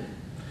had me.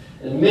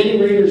 And many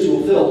readers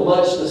will feel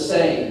much the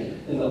same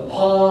in the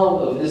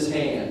palm of his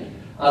hand.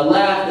 I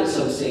laughed at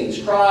some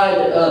scenes, cried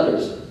at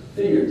others,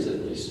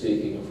 figuratively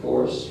speaking, of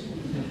course.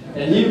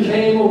 And you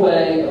came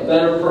away a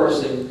better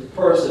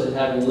person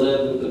having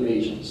lived with the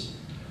Meachams.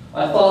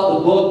 I thought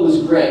the book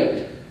was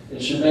great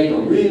and should make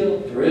a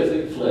real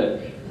terrific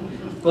flick.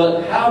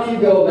 But how do you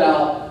go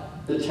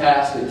about the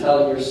task of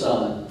telling your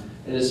son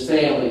and his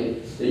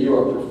family that you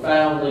are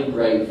profoundly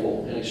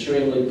grateful and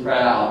extremely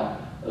proud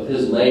of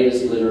his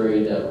latest literary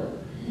endeavor,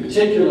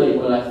 particularly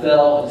when I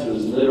fell into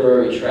his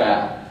literary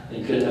trap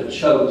and could have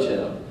choked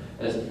him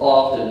as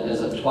often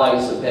as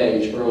twice a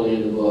page early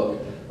in the book.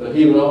 But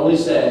he would only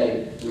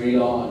say, "Read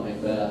on,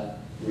 Macbeth,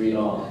 read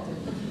on."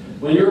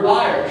 When you're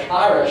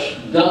Irish,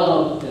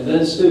 dumb, and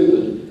then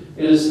stupid,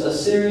 it is a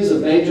series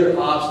of major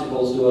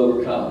obstacles to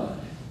overcome.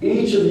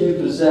 Each of you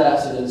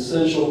possess an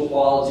essential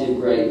quality of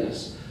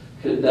greatness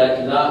that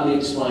cannot be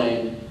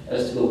explained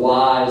as to the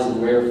whys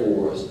and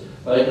wherefores,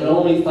 but I can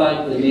only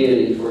thank the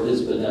deity for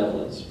his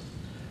benevolence.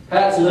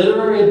 Pat's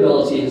literary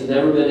ability has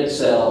never been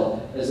excelled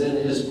as in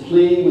his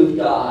plea with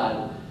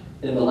God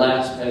in the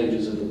last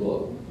pages of the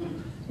book.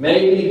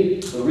 Maybe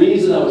the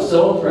reason I was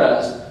so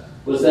impressed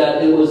was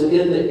that it was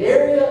in the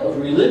area of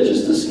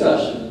religious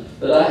discussion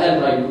that I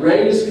had my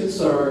greatest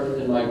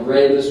concern and my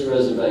gravest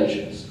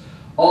reservations.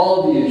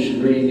 All of you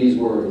should read these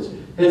words.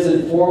 His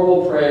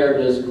informal prayer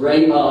does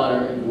great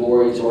honor and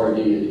glory to our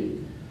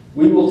deity.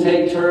 We will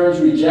take turns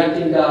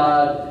rejecting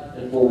God,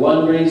 and for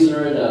one reason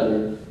or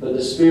another, but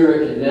the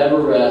spirit can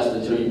never rest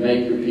until you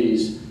make your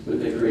peace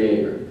with the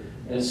Creator.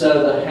 And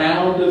so the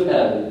hound of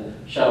heaven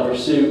shall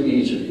pursue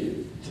each of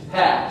you. To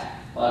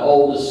Pat, my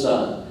oldest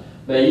son,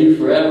 may you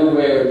forever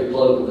wear the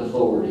cloak of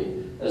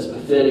authority, as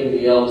befitting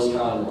the eldest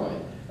Conroy,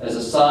 as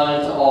a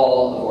sign to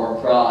all of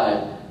our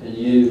pride in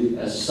you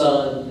as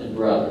son and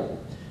brother.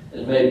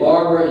 And may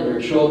Barbara and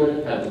your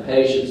children have the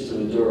patience to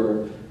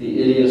endure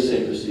the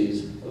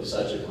idiosyncrasies of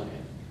such a clan.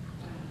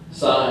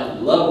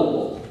 Signed,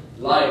 lovable,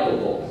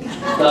 likable,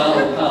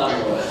 Donald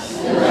Conroy.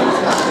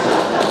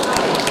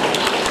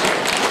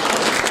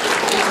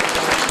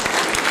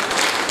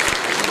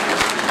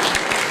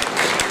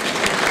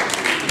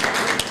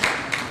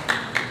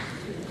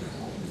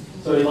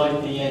 So he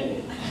liked the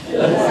ending.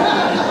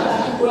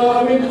 Well,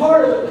 I mean,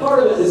 part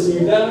of it is,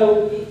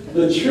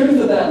 the truth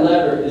of that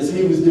letter is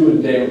he was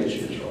doing damage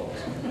control.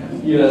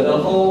 The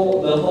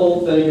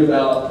whole thing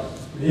about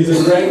he's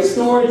a great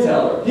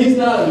storyteller. He's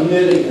not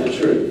admitting the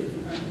truth.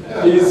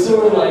 He's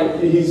sort of like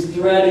he's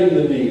threading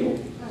the needle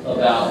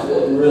about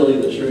what really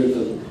the truth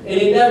is.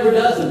 And he never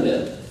does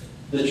admit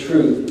the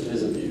truth of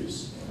his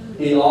abuse.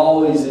 He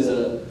always is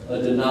a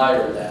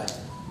denier of that.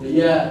 But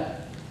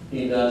yet,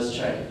 he does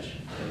change.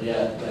 And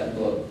yet, that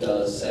book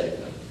does save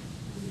him.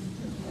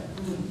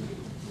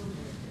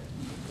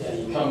 Yeah,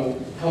 you come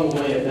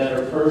away a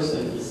better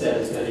person, he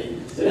says, but he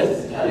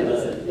says kind of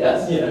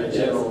a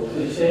general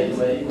cliche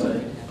way.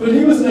 But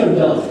he was no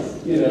dummy.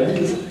 He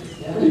was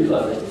pretty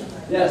clever.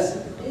 Yes?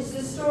 Is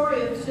the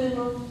story of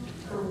Tumor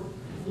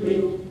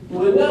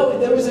Well, no,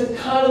 there was a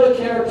kind of a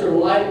character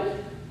like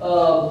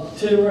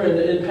Tumor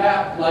and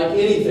Pat, like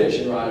any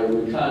fiction writer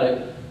would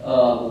kind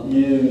of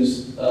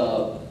use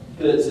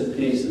bits and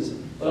pieces.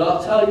 But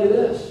I'll tell you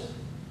this,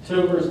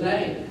 Tumor's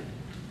name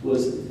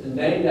was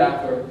named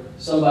after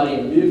somebody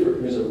in Beaufort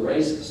who's a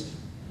racist.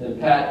 And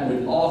Pat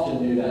would often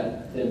do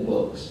that in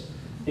books.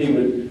 He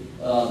would,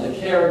 the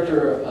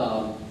character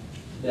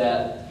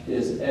that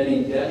is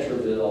Eddie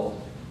Detreville,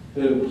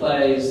 who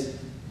plays,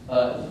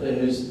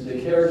 who's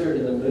the character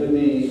in the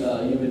movie,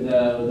 you would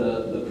know,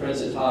 the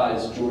Prince of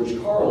Tides, George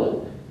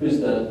Carlin, who's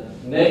the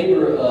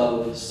neighbor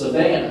of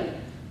Savannah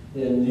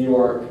in New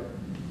York,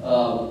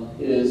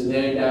 is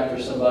named after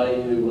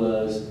somebody who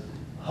was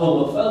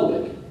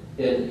homophobic.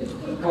 And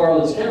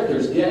Carlin's character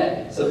is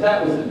gay. So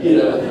Pat was,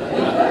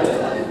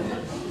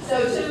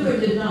 So Tumor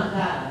did not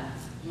die?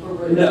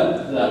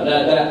 No,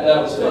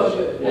 that was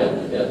fiction. Yeah.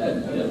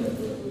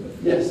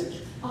 Yes?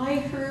 I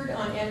heard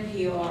on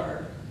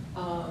NPR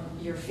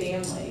your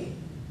family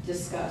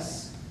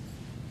discuss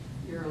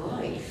your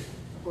life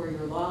or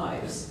your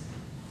lives.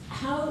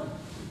 How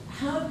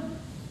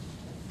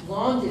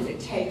long did it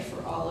take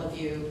for all of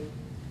you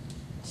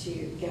to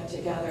get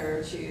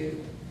together,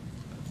 to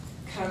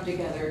come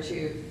together,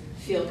 to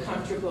feel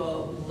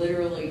comfortable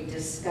literally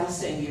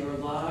discussing your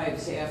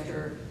lives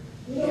after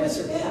It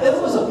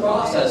was a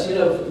process.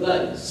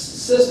 Like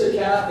Sister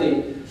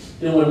Kathy,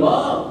 when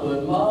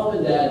mom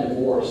and dad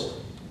divorced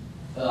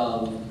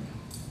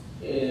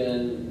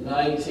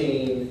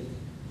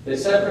they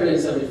separated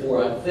in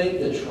 74. I think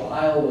the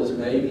trial was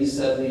maybe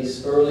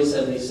early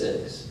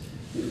 76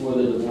 before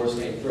the divorce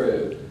came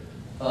through.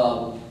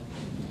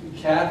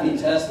 Kathy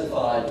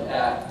testified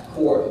at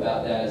court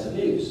about dad's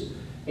abuse,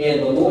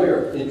 and the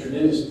lawyer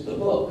introduced the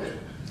book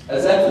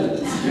as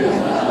evidence.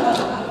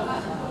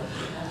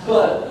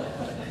 But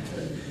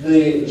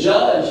the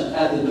judge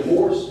at the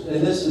divorce,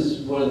 and this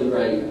is one of the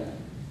great,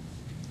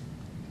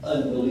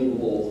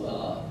 unbelievable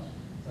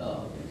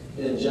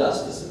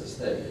injustices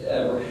that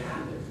ever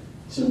happened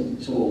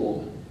to a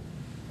woman.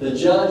 The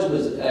judge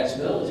was an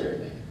ex-military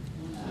man.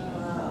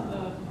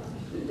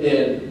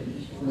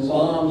 And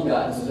mom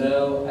got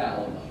no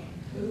alimony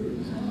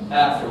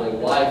after a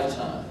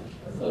lifetime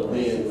of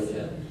being with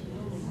him.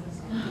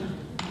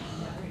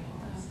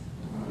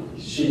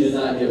 She did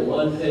not get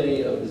 1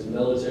 penny of his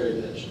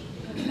military pension.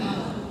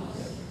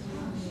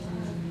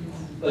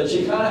 But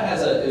she kind of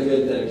has a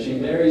good thing. She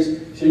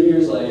marries, 2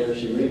 years later,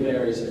 she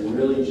remarries a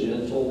really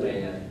gentle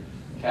man,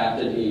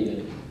 Captain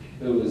Egan,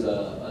 who was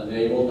a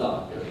naval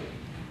doctor.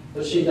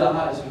 But she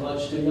dies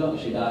much too young.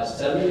 She dies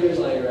 7 years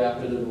later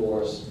after the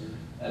divorce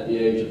at the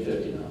age of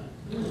 59.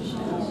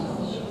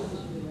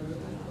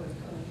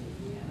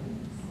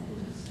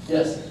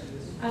 Yes?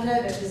 I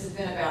know that this has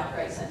been about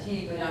Great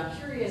Santini, but I'm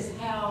curious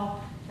how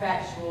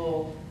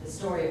factual the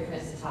story of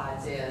Prince of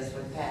Tides is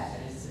with Pat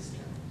and his sister.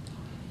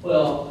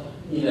 Well,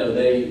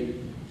 they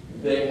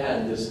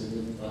had this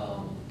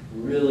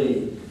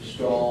really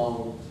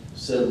strong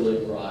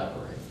sibling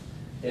rivalry.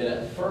 And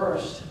at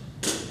first,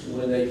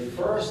 when they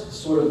first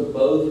sort of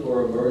both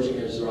were emerging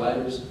as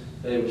writers,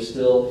 they were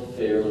still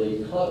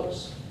fairly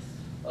close.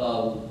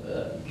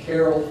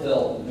 Carol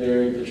felt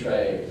very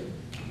betrayed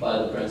by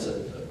the Prince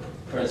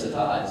of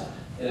Tides.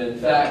 And in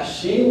fact,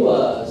 she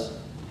was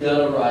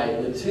going to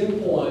write the 2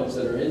 poems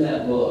that are in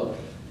that book.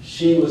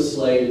 She was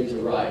slated to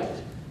write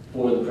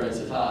for the Prince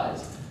of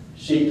Tides.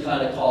 She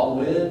kind of caught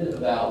wind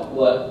about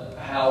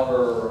how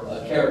her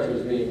character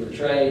was being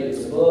portrayed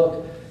in the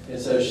book, and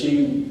so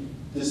she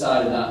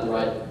decided not to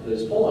write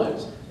those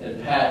poems.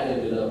 And Pat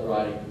ended up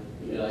writing,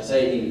 I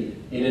say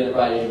he didn't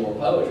write any more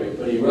poetry,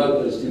 but he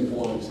wrote those 2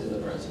 poems in the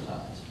Prince of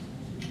Tides.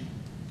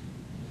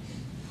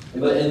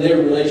 and their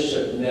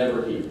relationship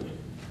never healed.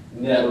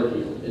 Never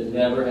healed. It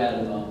never had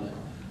a moment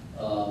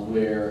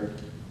where,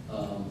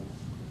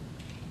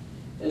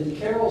 and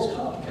Carol's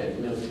complicated.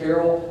 You know,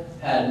 Carol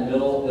had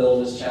mental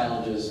illness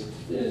challenges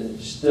and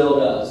still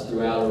does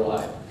throughout her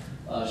life.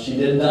 She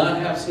did not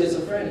have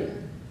schizophrenia.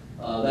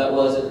 That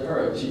wasn't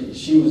her.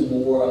 She was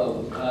more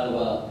of kind of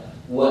a,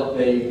 what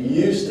they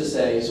used to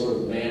say, sort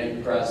of manic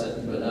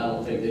depressant, but I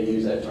don't think they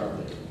use that term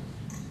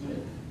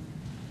anymore.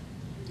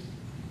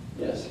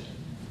 Yes?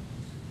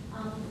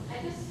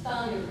 I just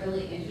found it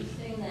really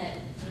interesting that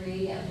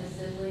 3 of the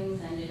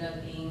siblings ended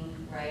up being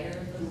writers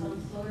of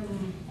some sort.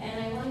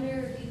 And I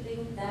wonder if you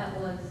think that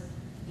was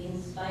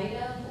in spite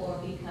of or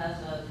because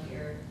of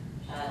your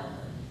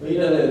childhood. Well, you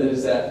know,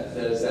 there's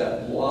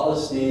that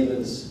Wallace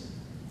Stevens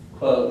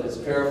quote that's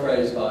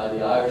paraphrased by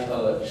the Irish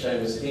poet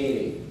Seamus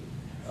Heaney.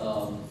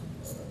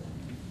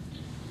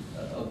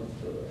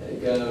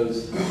 It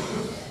goes,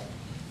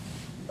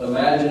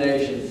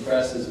 imagination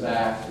presses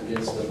back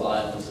against the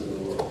violence of the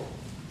world.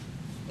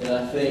 And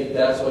I think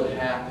that's what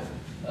happened.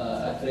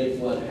 I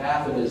think what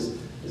happened is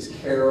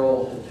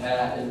Carol and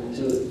Pat, and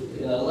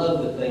I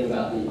love the thing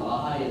about the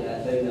eye and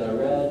that thing that I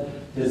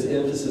read, his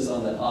emphasis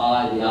on the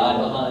eye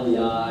behind the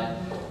eye.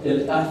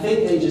 And I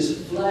think they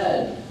just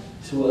fled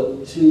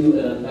to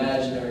an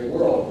imaginary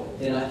world.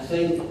 And I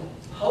think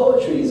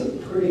poetry is a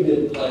pretty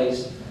good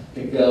place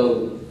to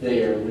go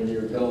there when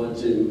you're going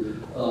to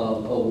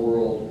a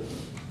world.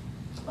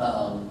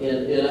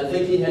 And I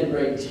think he had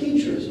great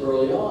teachers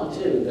early on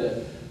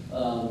too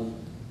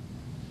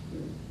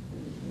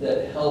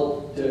that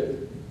helped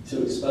to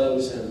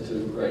expose him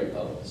to great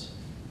poets.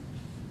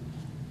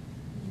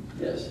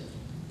 Yes?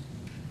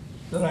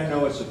 Then I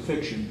know it's a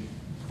fiction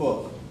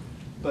book,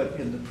 but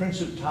in The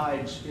Prince of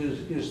Tides,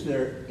 is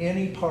there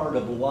any part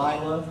of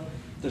Lila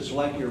that's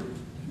like your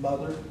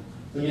mother?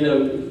 You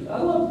know, I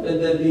love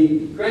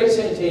the Great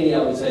Santini, I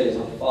would say, is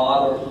a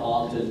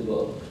father-haunted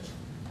book.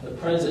 The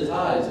Prince of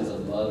Tides is a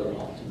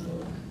mother-haunted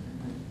book.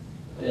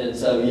 And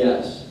so,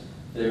 yes,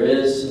 there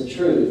is some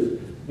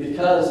truth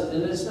because,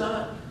 and it's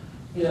not,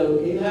 you know,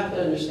 you have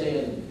to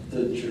understand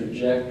the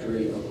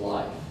trajectory of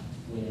life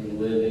when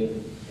you're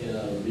living in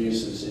an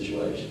abusive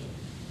situation.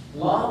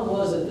 Mom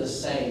wasn't the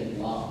same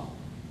mom,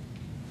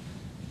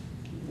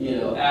 you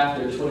know,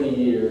 after 20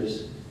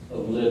 years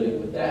of living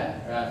with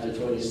Dad, or after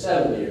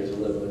 27 years of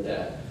living with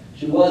Dad.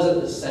 She wasn't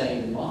the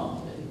same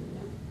mom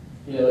anymore.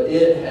 You know,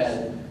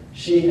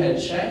 she had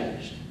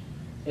changed.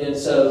 And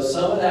so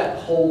some of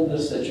that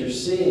coldness that you're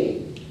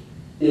seeing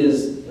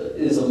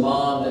is a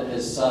mom that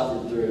has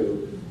suffered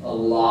through a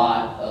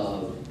lot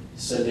of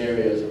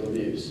scenarios of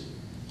abuse.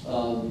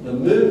 The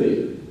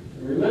movie,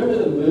 remember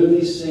the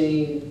movie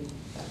scene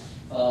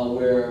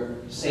where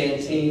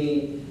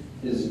Santini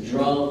is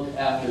drunk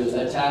after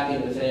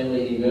attacking the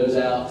family? He goes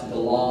out to the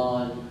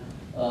lawn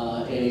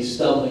and he's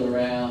stumbling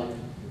around,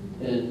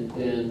 and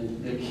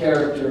the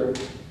character,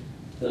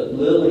 that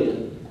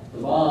Lillian, the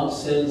mom,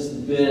 sends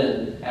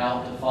Ben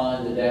out to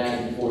find the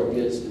dad before it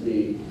gets to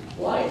be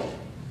light.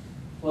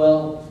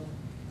 Well,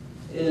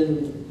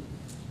 two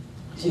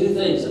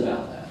things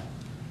about that.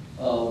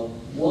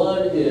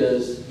 One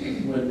is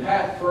when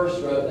Pat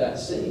first wrote that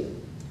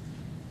scene,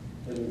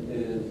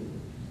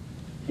 and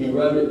he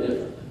wrote it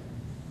differently.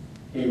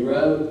 He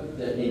wrote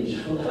that he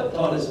jumped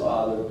on his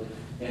father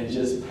and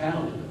just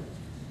pounded him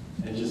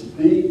and just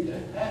beat the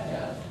heck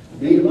out of him,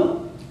 beat him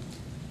up,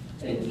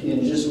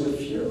 and just with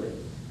fury,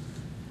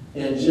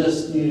 and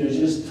just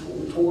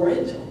tore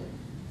into him.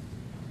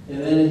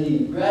 And then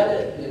he read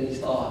it and he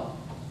thought,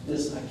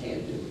 "This I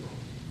can't do.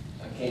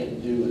 I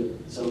can't do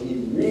it." So he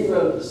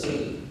rewrote the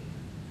scene.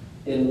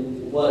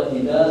 And what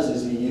he does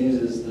is he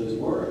uses those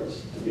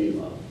words to beat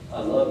him up.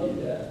 "I love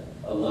you, Dad.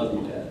 I love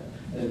you, Dad."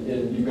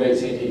 And Great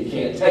Santini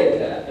can't take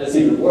that. That's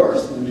even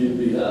worse than being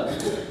beat up.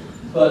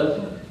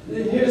 But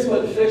here's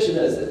what fiction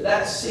does.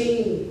 That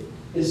scene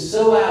is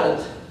so out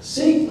of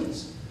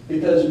sequence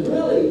because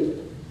really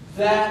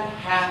that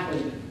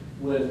happened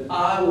when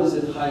I was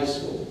in high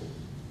school,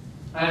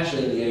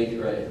 actually in the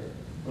 8th grade.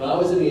 When I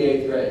was in the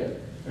 8th grade.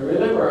 And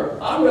remember,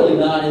 I'm really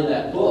not in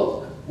that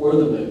book or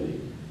the movie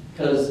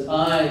because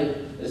I,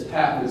 as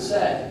Pat would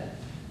say,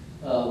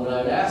 when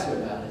I would ask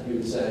him about it, he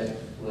would say,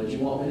 "What did you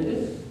want me to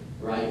do?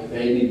 Right?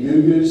 Baby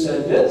Goo Goo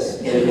said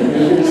this, Baby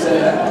Goo Goo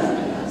said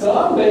that." So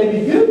I'm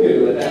Baby Goo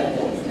Goo at that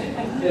point.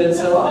 And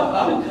so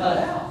I'm cut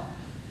out.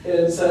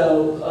 And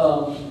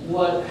so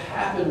what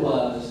happened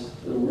was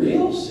the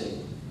real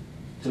scene,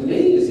 to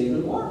me, is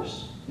even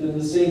worse than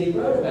the scene he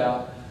wrote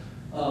about.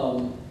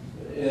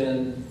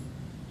 And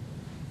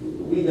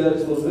we go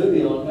to a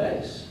movie on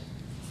base.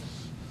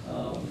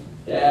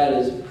 Dad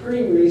is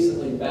pretty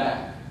recently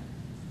back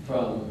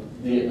from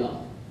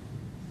Vietnam.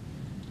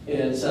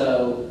 And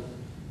so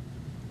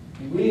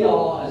we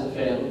all, as a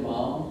family,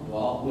 Mom,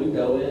 well, we'd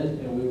go in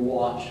and we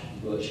watch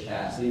Butch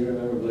Cassidy. You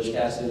remember Butch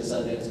Cassidy, the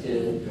Sundance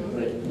Kid,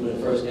 when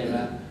it first came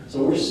out?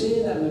 So we're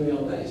seeing that movie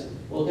on base.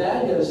 Well,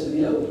 Dad goes to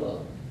the Oak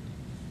Club,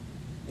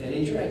 and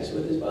he drinks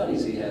with his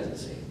buddies he hasn't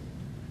seen.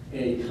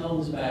 And he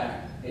comes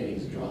back, and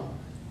he's drunk.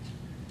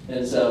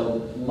 And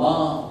so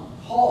Mom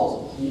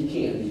you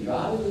can't be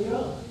driving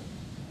drunk.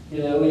 You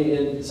know,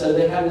 and so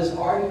they have this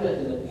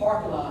argument in the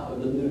parking lot of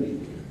the movie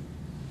theater.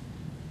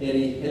 And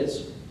he hits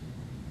her.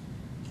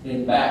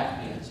 And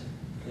backhands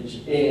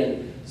her.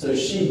 And so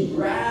she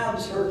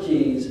grabs her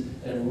keys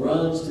and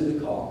runs to the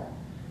car.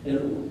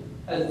 And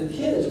as the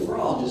kids, we're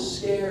all just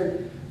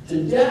scared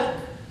to death.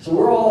 So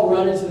we're all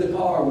running to the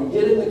car. We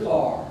get in the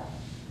car.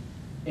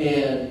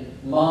 And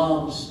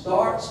Mom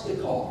starts the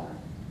car.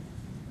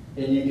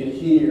 And you can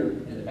hear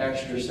an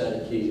extra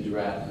set of keys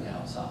rattling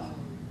outside.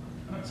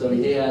 So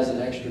he has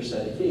an extra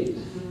set of keys.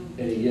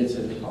 And he gets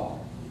in the car.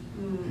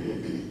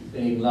 And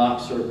he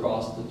knocks her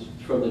across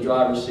from the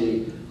driver's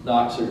seat,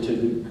 knocks her to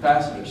the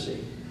passenger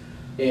seat.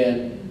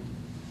 And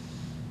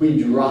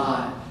we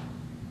drive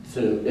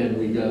and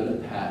we go to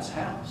Pat's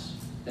house.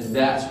 And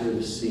that's where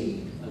the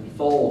scene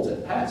unfolds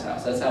at Pat's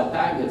house. That's how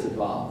Pat gets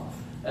involved.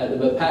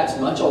 But Pat's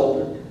much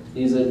older.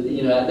 He's at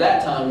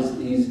that time,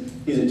 he's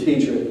a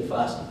teacher at the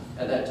festival.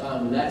 At that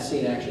time, when that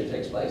scene actually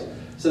takes place.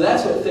 So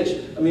that's what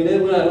fiction,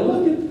 when I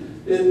look at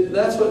it,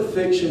 that's what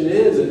fiction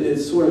is.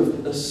 It's sort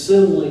of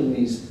assembling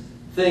these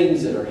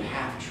things that are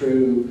half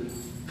true,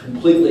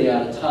 completely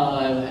out of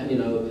time,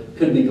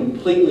 could be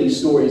completely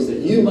stories that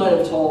you might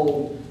have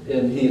told,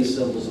 and he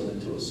assembles them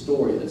into a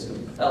story that's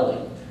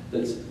compelling,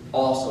 that's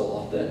also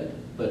authentic,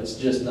 but it's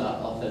just not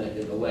authentic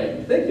in the way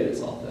you think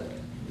it's authentic.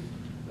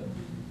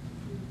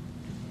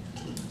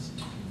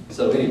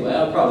 So anyway,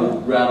 I probably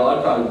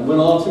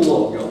went on too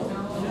long going.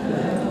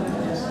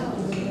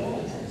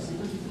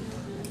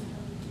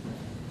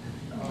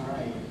 All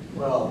right.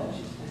 Well,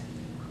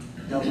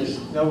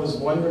 that was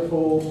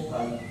wonderful.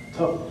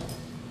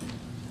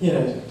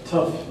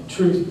 Tough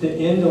truth to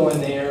end on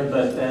there,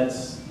 but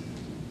that's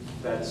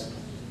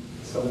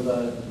some of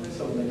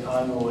the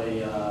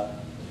Conroy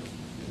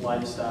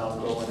lifestyle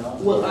growing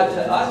up. Well,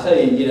 I tell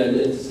you,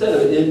 instead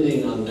of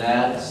ending on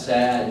that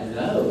sad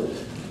note,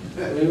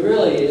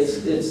 really,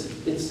 it's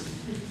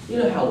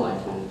how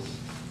life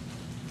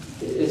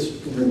is.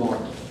 It's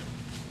remarkable,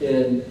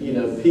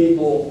 and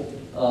people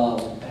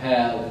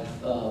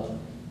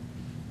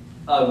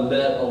I've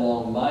met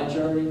along my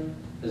journey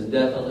is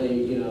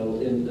definitely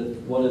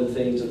one of the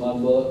themes of my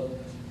book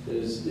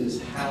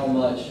is how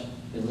much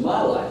in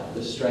my life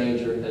the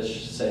stranger has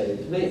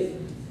saved me.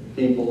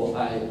 People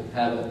I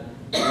haven't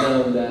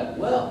known that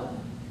well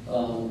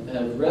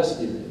have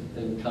rescued me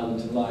and come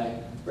to my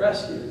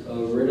rescue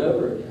over and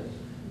over again.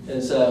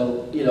 And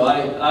so,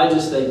 I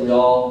just think we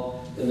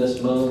all, in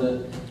this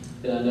moment,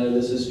 and I know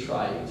this is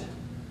trite,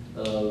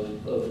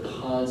 of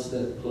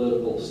constant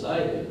political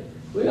sniping,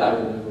 we got to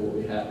remember what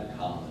we have in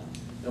common.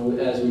 And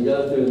as we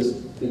go through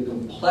the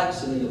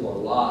complexity of our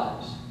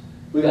lives,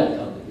 we got to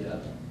come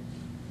together.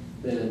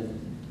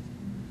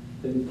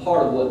 And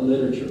part of what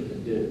literature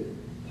can do,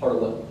 part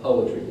of what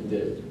poetry can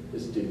do,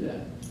 is do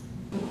that.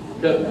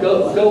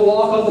 Go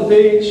walk on the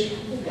beach,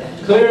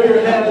 clear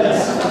your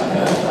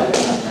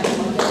heads.